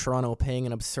downtown Toronto paying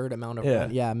an absurd amount of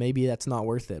rent, maybe that's not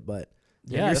worth it. But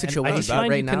your situation I just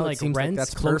find right you now, can it seems rent like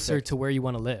that's closer perfect. to where you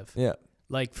want to live. Yeah.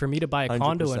 Like for me to buy a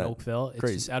condo in 100%. Oakville, it's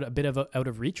Crazy. just out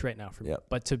of reach right now for me. Yep.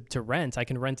 But to rent, I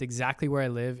can rent exactly where I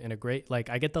live in a great, like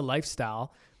I get the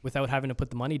lifestyle without having to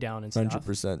put the money down and stuff.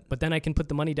 100%. But then I can put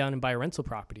the money down and buy a rental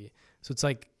property. So it's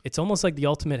like, it's almost like the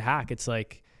ultimate hack. It's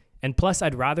like, and plus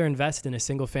I'd rather invest in a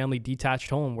single family detached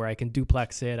home where I can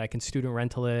duplex it. I can student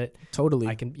rental it. Totally.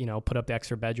 I can, put up the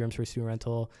extra bedrooms for student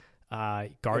rental,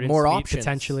 garden more suite options.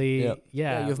 potentially. Yep.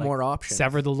 Yeah. you have like more options.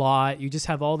 Sever the lot. You just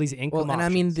have all these income Well, and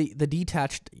options. I mean the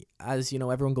detached, as you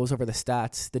know, everyone goes over the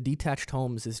stats. The detached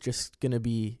homes is just gonna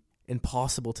be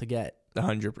impossible to get.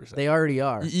 100%. They already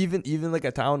are. Even like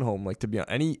a townhome, like to be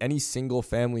honest, any single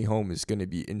family home is going to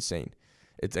be insane.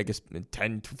 It's I guess in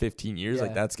 10 to 15 years,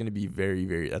 like Yeah. that's going to be very,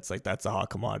 very. That's a hot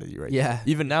commodity, right? Yeah.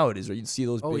 Even now it is, right? You see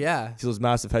those. Oh big, yeah. See those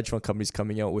massive hedge fund companies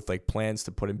coming out with like plans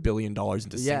to put in $1 billion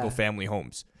into Yeah. single family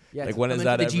homes. Yeah. Like to when come has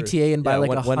into that the ever? GTA and buy like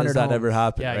when 100 has that homes. ever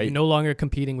happened? Yeah, right? you're no longer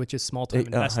competing with just small-time 100%.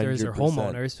 investors or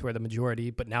homeowners who are the majority,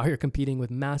 but now you're competing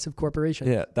with massive corporations.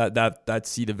 Yeah, that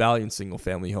see the value in single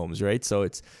family homes, right? So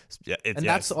it's And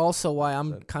that's also why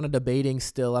I'm kind of debating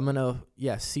still. I'm gonna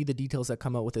see the details that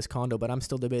come out with this condo, but I'm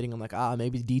still debating. I'm like,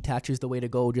 maybe detach is the way to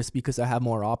go, just because I have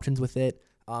more options with it.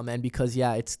 And because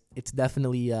it's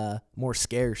definitely more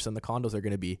scarce than the condos are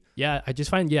gonna be. Yeah, I just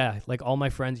find like all my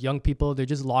friends, young people, they're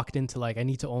just locked into like I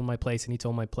need to own my place,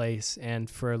 and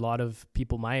for a lot of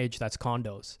people my age, that's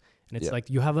condos. And it's like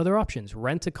you have other options.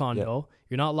 Rent a condo.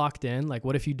 You're not locked in. Like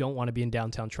what if you don't want to be in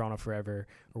downtown Toronto forever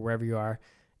or wherever you are?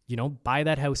 Buy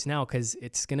that house now because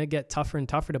it's gonna get tougher and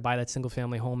tougher to buy that single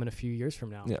family home in a few years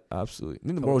from now. Yeah, absolutely. I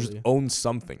mean, the world just own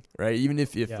something, right? Even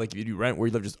if like if you rent where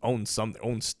you live, just own something,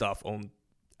 own stuff, own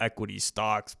equity,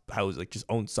 stocks, houses, like just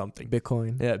own something.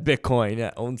 Bitcoin. Yeah, Bitcoin. Yeah,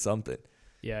 own something.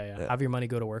 Yeah. Have your money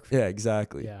go to work for you. Yeah,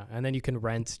 exactly. Yeah, and then you can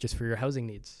rent just for your housing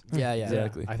needs. Yeah.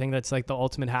 Exactly. I think that's like the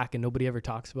ultimate hack, and nobody ever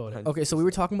talks about it. Okay, so we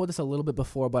were talking about this a little bit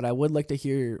before, but I would like to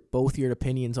hear both your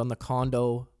opinions on the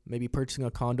condo, maybe purchasing a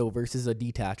condo versus a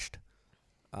detached,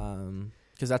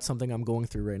 because that's something I'm going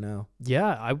through right now.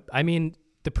 Yeah, I mean,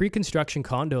 the pre-construction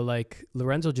condo, like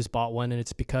Lorenzo just bought one, and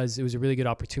it's because it was a really good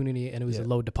opportunity and it was a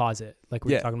low deposit, like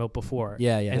we were talking about before.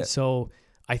 Yeah. And so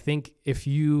I think if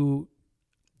you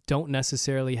don't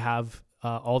necessarily have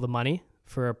all the money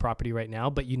for a property right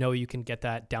now, but you can get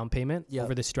that down payment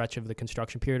over the stretch of the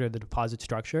construction period or the deposit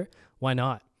structure, why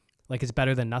not? Like it's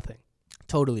better than nothing.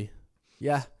 Totally.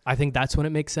 Yeah. I think that's when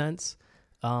it makes sense.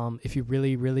 If you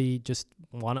really, really just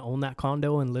want to own that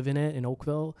condo and live in it in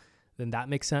Oakville, then that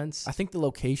makes sense. I think the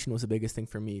location was the biggest thing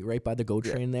for me, right by the GO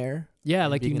train there. Yeah,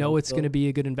 and like being in it's Oakville. going to be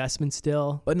a good investment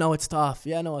still. But no, it's tough.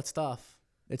 Yeah, no, it's tough.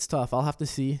 It's tough. I'll have to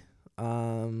see.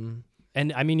 And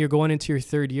I mean, you're going into your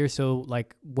third year, so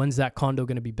like, when's that condo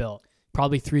going to be built?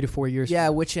 Probably 3 to 4 years.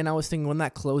 Yeah, and I was thinking when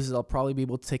that closes, I'll probably be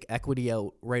able to take equity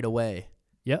out right away.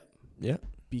 Yep. Yeah.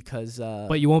 Because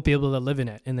but you won't be able to live in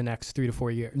it in the next 3 to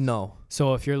 4 years. No.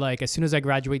 So if you're like, as soon as I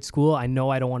graduate school, I know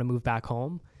I don't want to move back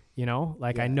home. I know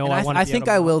And I want. I think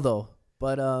I will though.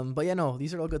 But yeah, no,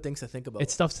 these are all good things to think about.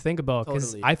 It's tough to think about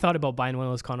because Totally. I thought about buying one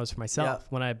of those condos for myself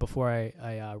before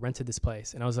I rented this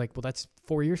place, and I was like, well, that's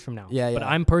 4 years from now. Yeah, But yeah.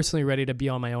 I'm personally ready to be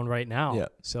on my own right now. Yeah.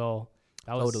 So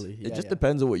that was Totally. It just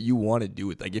depends on what you want to do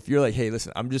with. Like if you're like, hey,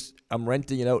 listen, I'm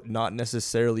renting it out, not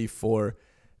necessarily for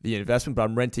the investment, but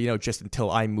I'm renting it out just until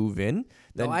I move in.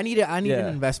 Then I need an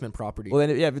investment property. Well,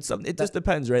 then if it's something, it just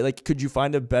depends, right? Like, could you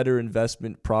find a better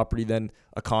investment property than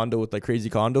a condo with like crazy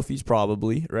condo fees?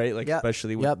 Probably, right? Like,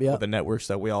 especially with the networks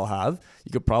that we all have,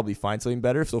 you could probably find something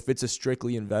better. So if it's a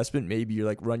strictly investment, maybe you're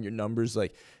like run your numbers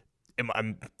like,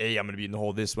 I'm going to be in the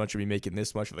hole this much, or be making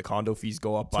this much, if the condo fees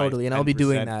go up by Totally, and I'll be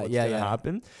doing that. What's gonna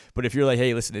happen? But if you're like,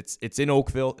 hey, listen, it's in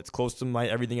Oakville, it's close to my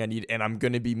everything I need, and I'm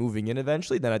going to be moving in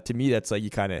eventually, then to me that's like you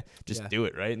kind of just do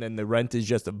it, right? And then the rent is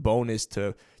just a bonus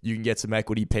to you can get some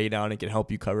equity pay down and can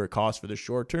help you cover costs for the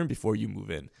short term before you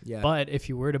move in. Yeah. But if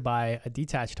you were to buy a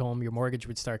detached home, your mortgage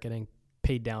would start getting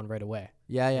paid down right away.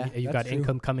 Yeah. You've got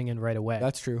income coming in right away.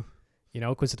 That's true.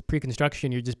 Because the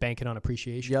pre-construction, you're just banking on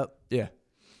appreciation. Yep. Yeah.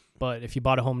 But if you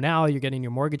bought a home now, you're getting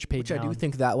your mortgage paid down. I do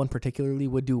think that one particularly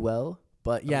would do well.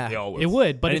 But yeah, They all will. It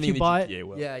would. But Anything if you bought, GTA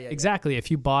will. exactly,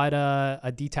 if you bought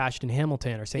a detached in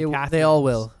Hamilton or St. Catharines, they all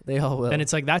will. They all will. Then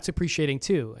it's like that's appreciating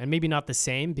too, and maybe not the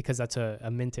same because that's a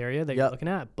mint area that you're looking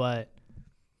at. But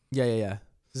yeah.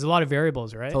 there's a lot of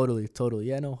variables, right? Totally.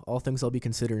 Yeah, no, all things I'll be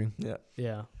considering.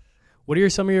 Yeah. What are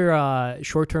some of your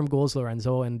short-term goals,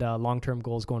 Lorenzo, and long-term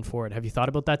goals going forward? Have you thought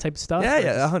about that type of stuff?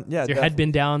 Yeah. Has your head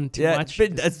been down too much?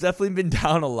 It's definitely been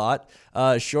down a lot.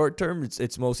 Short term,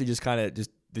 it's mostly just kind of just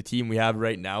the team we have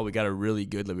right now, we got a really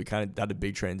good, like we kind of had a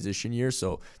big transition year.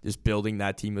 So just building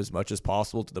that team as much as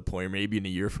possible to the point where maybe in a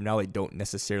year from now, they don't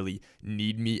necessarily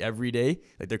need me every day.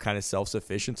 Like they're kind of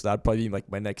self-sufficient. So that'd probably be like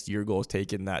my next year goal is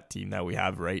taking that team that we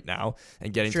have right now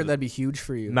and getting Sure, that'd be huge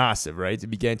for you. massive, right? To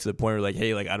be getting to the point where like,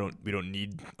 hey, like we don't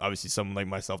need obviously someone like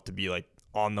myself to be like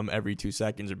on them every 2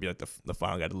 seconds or be like the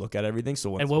final guy to look at everything.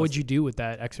 So And what would you do with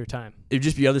that extra time? It'd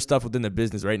just be other stuff within the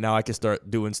business. Right now I can start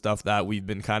doing stuff that we've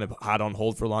been kind of had on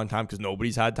hold for a long time because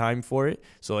nobody's had time for it.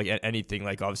 So like anything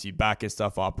like obviously back end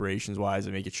stuff operations wise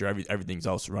and making sure everything's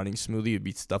else running smoothly would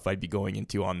be stuff I'd be going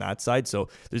into on that side. So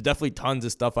there's definitely tons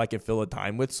of stuff I can fill a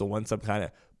time with. So once I'm kind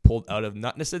of pulled out of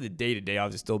not necessarily the day to day, I'll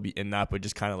just still be in that, but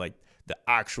just kind of like the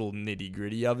actual nitty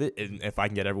gritty of it. And if I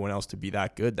can get everyone else to be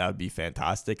that good, that would be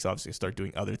fantastic. So obviously start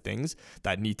doing other things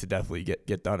that need to definitely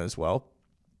get done as well.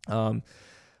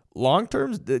 Long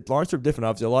term different.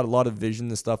 Obviously, a lot of vision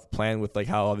and stuff planned with like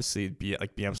how obviously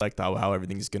BM's like how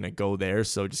everything's gonna go there.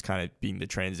 So just kind of being the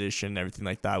transition, everything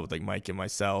like that with like Mike and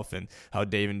myself, and how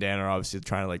Dave and Dan are obviously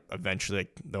trying to like eventually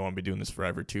like they want to be doing this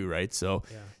forever too, right? So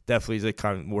definitely like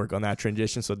kind of work on that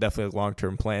transition. So definitely a long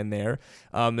term plan there.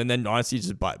 And then honestly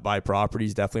just buy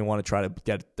properties. Definitely want to try to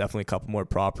get definitely a couple more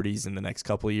properties in the next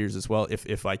couple of years as well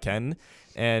if I can.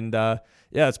 And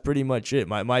yeah, that's pretty much it.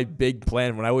 My big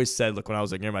plan, when I always said, look, when I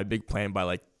was like, my big plan by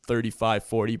like 35,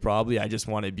 40 probably, I just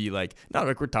want to be like, not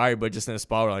like retired, but just in a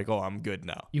spot where like, oh, I'm good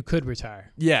now. You could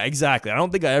retire. Yeah, exactly. I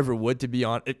don't think I ever would, to be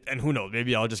honest. And who knows?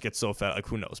 Maybe I'll just get so fat, like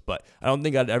who knows? But I don't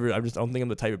think I don't think I'm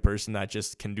the type of person that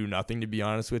just can do nothing, to be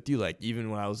honest with you. Like even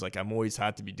when I was like, I'm always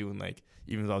had to be doing like,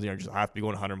 even as I was younger, just have to be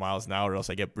going 100 miles an hour or else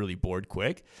I get really bored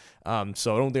quick. So I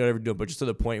don't think I'd ever do it, but just to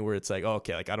the point where it's like, oh,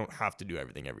 okay, like I don't have to do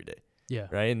everything every day. Yeah.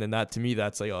 Right. And then that to me,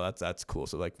 that's like, oh, that's cool.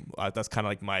 So like, that's kind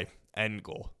of like my end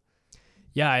goal.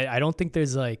 Yeah. I don't think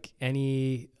there's like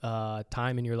any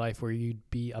time in your life where you'd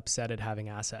be upset at having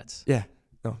assets. Yeah.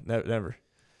 No, never.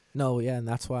 No, yeah. And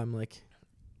that's why I'm like,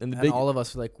 and all of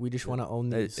us, like, we just want to own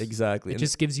these. Exactly. It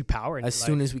just gives you power as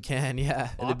soon as we can. Yeah.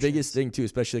 And the biggest thing too,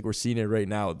 especially like we're seeing it right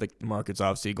now, like the market's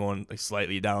obviously going like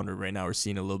slightly down, or right now we're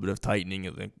seeing a little bit of tightening,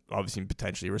 like obviously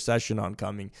potentially a recession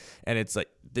oncoming. And it's like,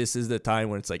 this is the time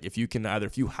when it's like, if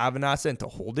you have an asset to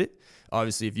hold it,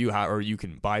 obviously if you have, or you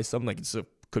can buy something, like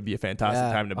could be a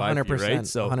fantastic time to buy, 100%, right?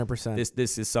 So 100%.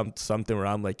 This is something where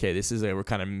I'm like, hey, this is where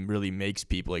kind of really makes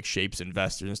people like shapes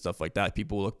investors and stuff like that.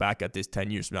 People will look back at this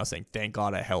 10 years from now saying, thank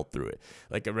God I held through it.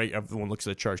 Like everyone looks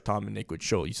at the charts Tom and Nick would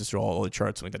show. Used to show all the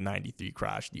charts like the 93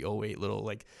 crash, the 08 little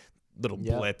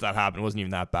blip that happened. It wasn't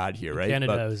even that bad here, right?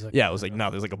 Canada, but, it was like, it was like,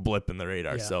 no, there's like a blip in the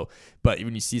radar. Yeah. So, but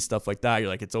when you see stuff like that, you're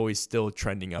like, it's always still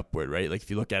trending upward, right? Like if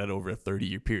you look at it over a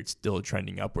 30-year period, it's still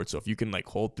trending upward. So if you can like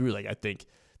hold through, like I think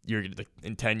you're like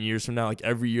in 10 years from now, like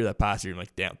every year that passes, you're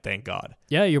like, damn, thank God.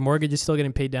 Yeah, your mortgage is still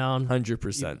getting paid down.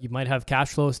 100%. You might have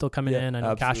cash flow still coming in. I know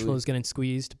absolutely. cash flow is getting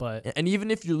squeezed, but and even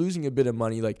if you're losing a bit of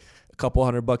money, like a couple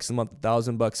 $100 a month,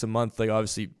 $1,000 a month, like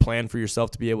obviously plan for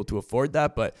yourself to be able to afford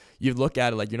that. But you look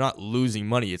at it like you're not losing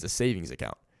money; it's a savings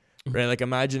account. Right? Like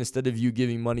imagine instead of you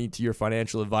giving money to your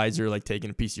financial advisor, like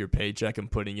taking a piece of your paycheck and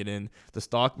putting it in the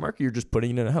stock market, you're just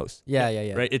putting it in a house. Yeah.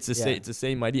 Right? It's the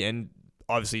same idea. And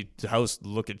obviously the house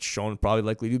shown probably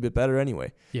likely to do a bit better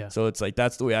anyway. Yeah. So it's like,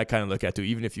 that's the way I kind of look at it.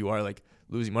 Even if you are like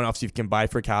losing money, obviously if you can buy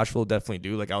for cash flow, definitely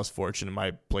do. Like I was fortunate,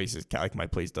 my place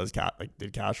does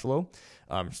did cash flow,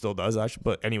 still does actually.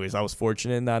 But anyways, I was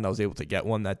fortunate in that, and I was able to get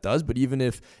one that does. But even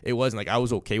if it wasn't, like I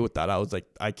was okay with that. I was like,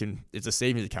 it's a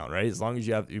savings account, right? As long as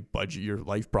you budget your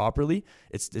life properly,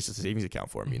 it's just a savings account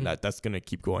for me, and that's gonna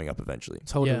keep going up eventually.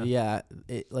 Totally, yeah.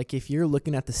 Like if you're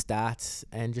looking at the stats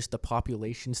and just the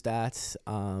population stats,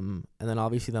 and then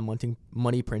obviously them wanting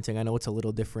money printing, I know it's a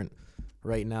little different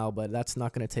right now, but that's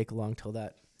not going to take long till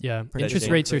that. Yeah, interest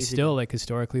rates are still like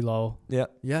historically low. Yeah,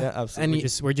 absolutely.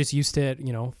 And we're just used to it,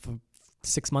 from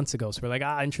 6 months ago. So we're like,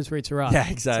 interest rates are up. Yeah,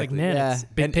 exactly. It's like, man, it's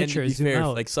big picture. And to be zoom fair,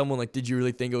 out. like someone like, did you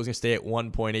really think it was gonna stay at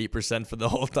 1.8% for the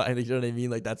whole time? Like, you know what I mean?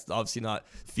 Like that's obviously not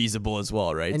feasible as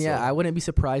well, right? And I wouldn't be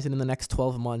surprised in the next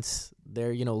 12 months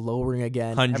they're lowering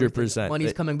again. 100%.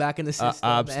 Money's coming back in the system,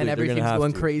 absolutely. and everything's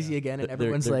going crazy again, and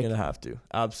everyone's they're like, gonna have to.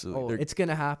 Absolutely, it's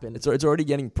gonna happen. It's already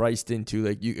getting priced into.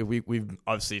 Like we've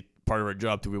obviously, part of our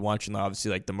job too, we're watching obviously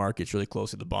like the market's really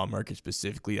close to the bond market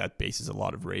specifically, that bases a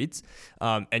lot of rates,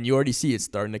 and you already see it's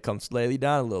starting to come slightly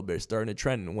down a little bit. It's starting to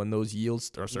trend, and when those yields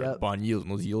bond yields,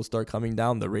 when those yields start coming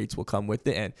down, the rates will come with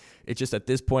it. And it's just at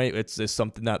this point, it's just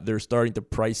something that they're starting to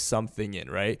price something in.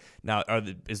 Right now,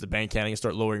 is the Bank Canada going to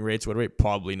start lowering rates? What rate?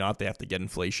 Probably not. They have to get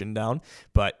inflation down,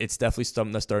 but it's definitely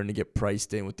something that's starting to get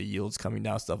priced in with the yields coming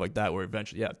down, stuff like that, where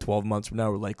eventually 12 months from now,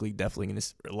 we're likely going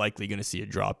to see a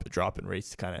drop in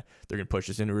rates to kind of they're going to push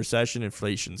us into recession.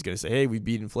 Inflation's going to say, hey, we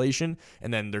beat inflation.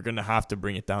 And then they're going to have to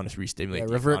bring it down to re-stimulate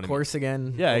the revert economy. course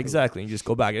again. Yeah, exactly. And you just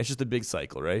go back. And it's just a big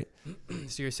cycle, right?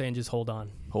 So you're saying just hold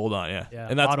on. Hold on, yeah. Yeah,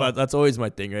 And that's always my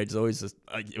thing, right? It's always just,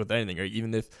 with anything, right?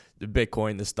 Even if the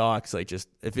Bitcoin, the stocks, like just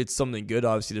if it's something good,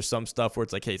 obviously there's some stuff where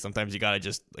it's like, hey, sometimes you got to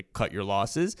just like cut your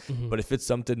losses. Mm-hmm. But if it's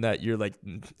something that you're like,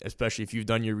 especially if you've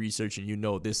done your research and you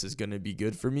know this is going to be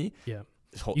good for me. Yeah.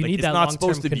 You need it's that not long-term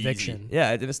supposed to conviction. be easy.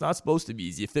 Yeah, and it's not supposed to be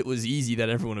easy. If it was easy, then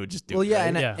everyone would just do Well, it. yeah,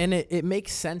 right? and it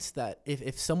makes sense that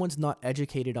if someone's not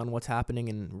educated on what's happening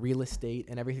in real estate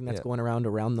and everything that's going around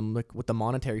them, like with the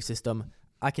monetary system,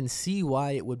 I can see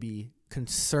why it would be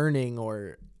concerning,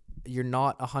 or you're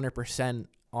not 100%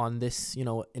 on this,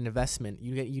 investment.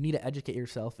 You need to educate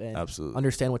yourself and Absolutely.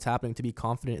 understand what's happening to be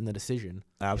confident in the decision.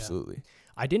 Absolutely. Yeah.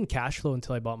 I didn't cash flow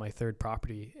until I bought my third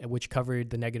property, which covered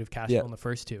the negative cash flow in the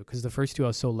first two, because the first two I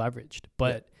was so leveraged.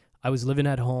 But I was living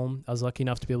at home. I was lucky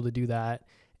enough to be able to do that.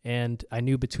 And I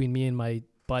knew between me and my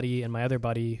buddy and my other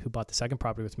buddy who bought the second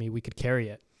property with me, we could carry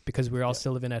it because we were all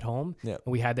still living at home. Yeah.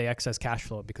 And we had the excess cash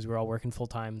flow because we were all working full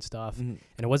time and stuff. Mm-hmm. And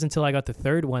it wasn't until I got the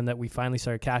third one that we finally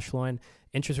started cash flowing.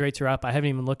 Interest rates are up. I haven't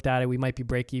even looked at it. We might be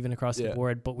break even across the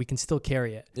board, but we can still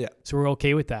carry it. Yeah. So we're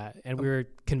okay with that. And we were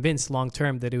convinced long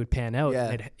term that it would pan out. Yeah.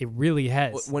 And it really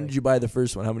has. When did you buy the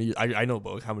first one? How many years? I know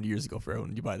about how many years ago for when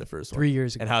did you buy the first one? 3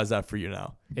 years ago. And how is that for you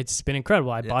now? It's been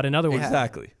incredible. I bought another one.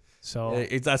 Exactly. So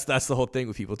That's the whole thing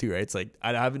with people too, right? It's like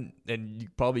I haven't, and you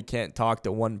probably can't talk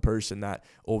to one person that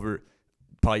over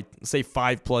probably say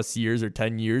 5+ years or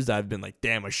 10 years that I've been like,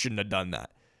 damn, I shouldn't have done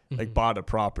that. Like bought a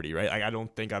property, right? Like I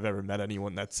don't think I've ever met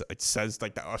anyone that's like says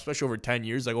like that, especially over 10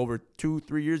 years, like over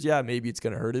 2-3 years. Yeah, maybe it's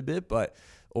gonna hurt a bit, but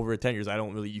over 10 years,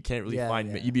 you can't really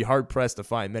find. You'd be hard pressed to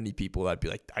find many people that'd be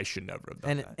like, I should never have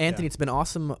done that. And Anthony, it's been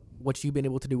awesome what you've been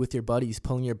able to do with your buddies,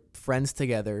 pulling your friends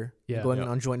together, and going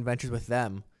on joint ventures with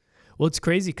them. Well, it's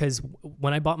crazy because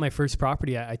when I bought my first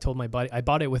property, I told my buddy, I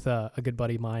bought it with a good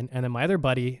buddy of mine. And then my other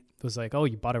buddy was like, oh,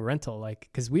 you bought a rental? Like,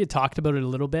 because we had talked about it a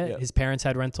little bit. His parents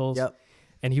had rentals. Yep.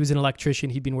 And he was an electrician.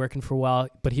 He'd been working for a while,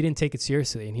 but he didn't take it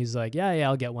seriously. And he's like, yeah,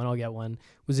 I'll get one.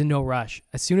 Was in no rush.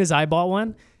 As soon as I bought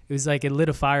one, it was like it lit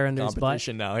a fire under his butt.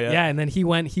 Competition now, yeah. Yeah, and then he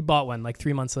bought one like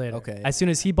 3 months later. Okay. As soon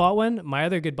as he bought one, my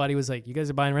other good buddy was like, you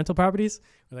guys are buying rental properties?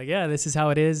 We're like, yeah, this is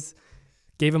how it is.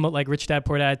 Gave him like Rich Dad,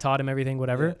 Poor Dad, taught him everything,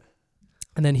 whatever. Yeah.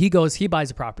 And then he buys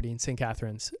a property in St.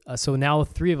 Catharines. So now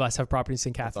 3 of us have property in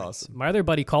St. Catharines. Awesome. My other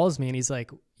buddy calls me and he's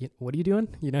like, what are you doing?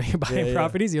 You're buying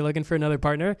properties. You're looking for another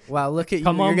partner. Wow, look at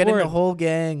Come you. on You're getting board. the whole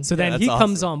gang. So then that's he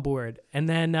comes awesome. on board. And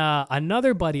then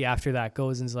another buddy after that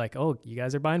goes and is like, oh, you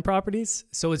guys are buying properties?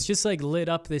 So it's just like lit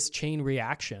up this chain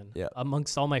reaction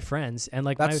amongst all my friends. And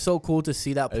like That's so cool to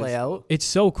see that play out. it's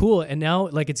so cool. And now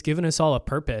like it's given us all a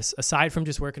purpose aside from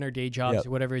just working our day jobs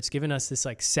or whatever. It's given us this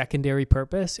like secondary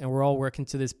purpose, and we're all working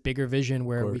to this bigger vision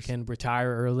where we can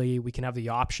retire early. We can have the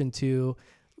option to,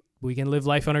 we can live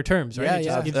life on our terms, right? Yeah, It just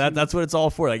yeah. gives you- That's what it's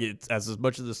all for. Like it's as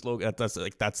much as the slogan.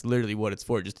 That's literally what it's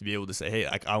for. Just to be able to say, hey,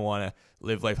 like I want to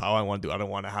live life how I want to do. I don't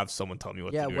want to have someone tell me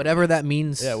what to do. Whatever that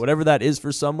means. Yeah, whatever that is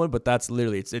for someone. But that's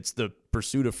literally it's the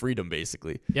pursuit of freedom,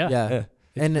 basically. yeah.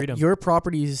 It's And freedom. your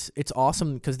properties, it's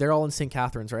awesome because they're all in St.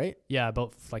 Catharines, right? Yeah,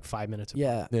 about like 5 minutes.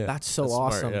 Yeah, Yeah. that's so That's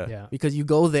smart, awesome. Yeah. Because you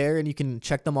go there and you can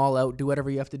check them all out, do whatever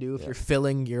you have to do. If you're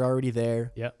filling, you're already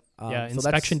there. Yeah. So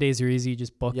Inspection days are easy.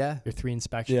 Just book Yeah. your 3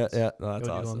 inspections. Yeah. No, that's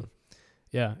Go do awesome. them.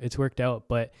 Yeah, it's worked out.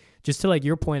 But just to like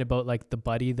your point about like the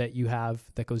buddy that you have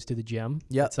that goes to the gym,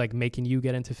 it's like making you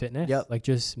get into fitness. Like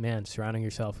just, man, surrounding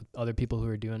yourself with other people who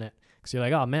are doing it. Because you're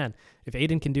like, oh man, if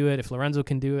Aiden can do it, if Lorenzo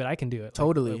can do it, I can do it.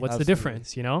 Totally. Like, what's the Absolutely.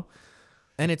 difference, you know?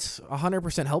 And it's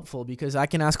 100% helpful because I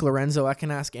can ask Lorenzo, I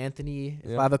can ask Anthony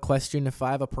if I have a question, if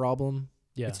I have a problem.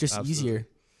 Yeah. It's just easier.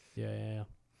 Yeah.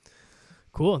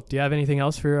 Cool. Do you have anything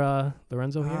else for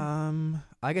Lorenzo here?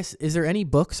 I guess, is there any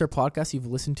books or podcasts you've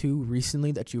listened to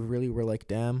recently that you really were like,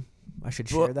 damn, I should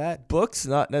share that? Books,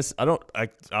 not necessarily.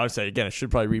 I would say again, I should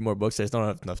probably read more books. I just don't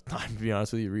have enough time to be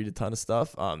honest with you. Read a ton of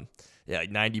stuff.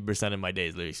 Like 90% of my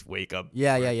days literally just wake up,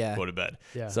 go to bed.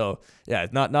 Yeah. So yeah,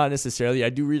 not necessarily. I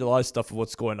do read a lot of stuff of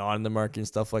what's going on in the market and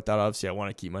stuff like that. Obviously, I want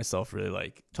to keep myself really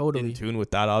like in tune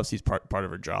with that. Obviously, it's part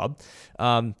of our job.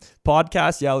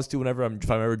 Podcasts, yeah, I listen to whenever if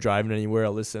I'm ever driving anywhere.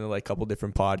 I'll listen to like a couple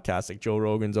different podcasts. Like Joe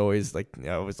Rogan's always like,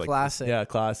 always like classic. Yeah,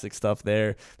 classic stuff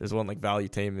there. There's one like Value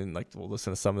Tainment, like we'll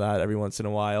listen to some of that every once in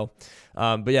a while.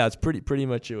 But yeah, it's pretty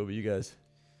much it. What about you guys?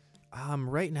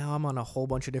 Right now I'm on a whole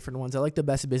bunch of different ones. I like the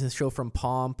Best Business Show from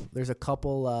Pomp. There's a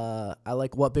couple. I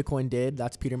like What Bitcoin Did.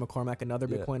 That's Peter McCormack, another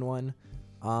Bitcoin one.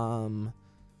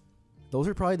 Those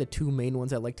are probably the two main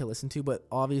ones I like to listen to. But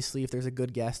obviously, if there's a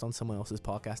good guest on someone else's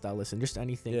podcast, I'll listen. Just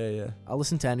anything. Yeah. I'll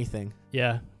listen to anything.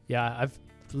 Yeah. I've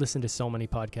listened to so many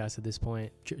podcasts at this point.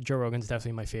 Joe Rogan's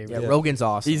definitely my favorite. Yeah, Rogan's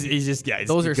awesome. He's just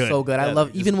those are good. so good. Yeah, I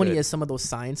love he's even when he good. has some of those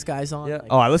science guys on. Yeah.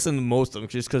 Like, I listen to most of them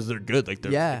just because they're good. Like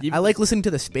they're I like listening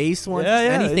to the space ones. Yeah,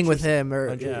 Anything with him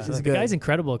or Yeah. is The good. guy's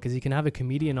incredible because he can have a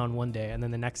comedian on one day and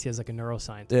then the next he has like a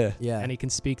neuroscientist. Yeah. Yeah. And he can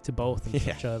speak to both in Yeah.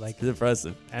 such a like It's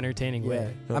impressive. entertaining Yeah.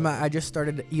 way. I just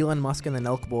started Elon Musk and the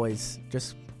Nelk Boys.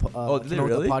 Just did they came out with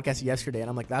really? the podcast yesterday, and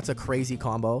I'm like, that's a crazy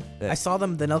combo. Yeah. I saw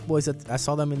them, the Nelk Boys. I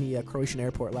saw them in the Croatian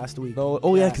airport last week.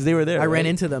 Oh yeah, because they were there. I ran right?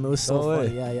 into them. It was so No way.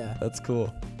 funny. Yeah. That's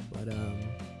cool. But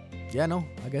yeah, no.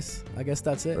 I guess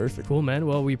that's it. Perfect. Cool, man.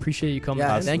 Well, we appreciate you coming.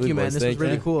 Yeah, on. thank you, man. boys. This was Thank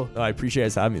really you. cool. No, I appreciate you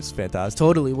guys having me. It's fantastic.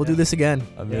 Totally. We'll do this again.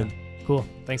 I'm Yeah. in. Cool.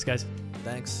 Thanks, guys.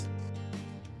 Thanks.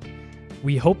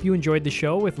 We hope you enjoyed the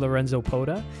show with Lorenzo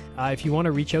Podda. If you want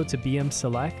to reach out to BM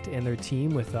Select and their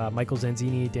team with Michael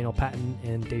Zanzini, Daniel Patton,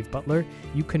 and Dave Butler,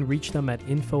 you can reach them at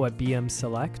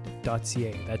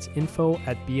info@bmselect.ca. That's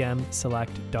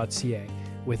info@bmselect.ca.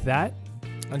 With that,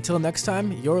 Until next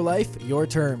time, your life, your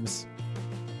terms.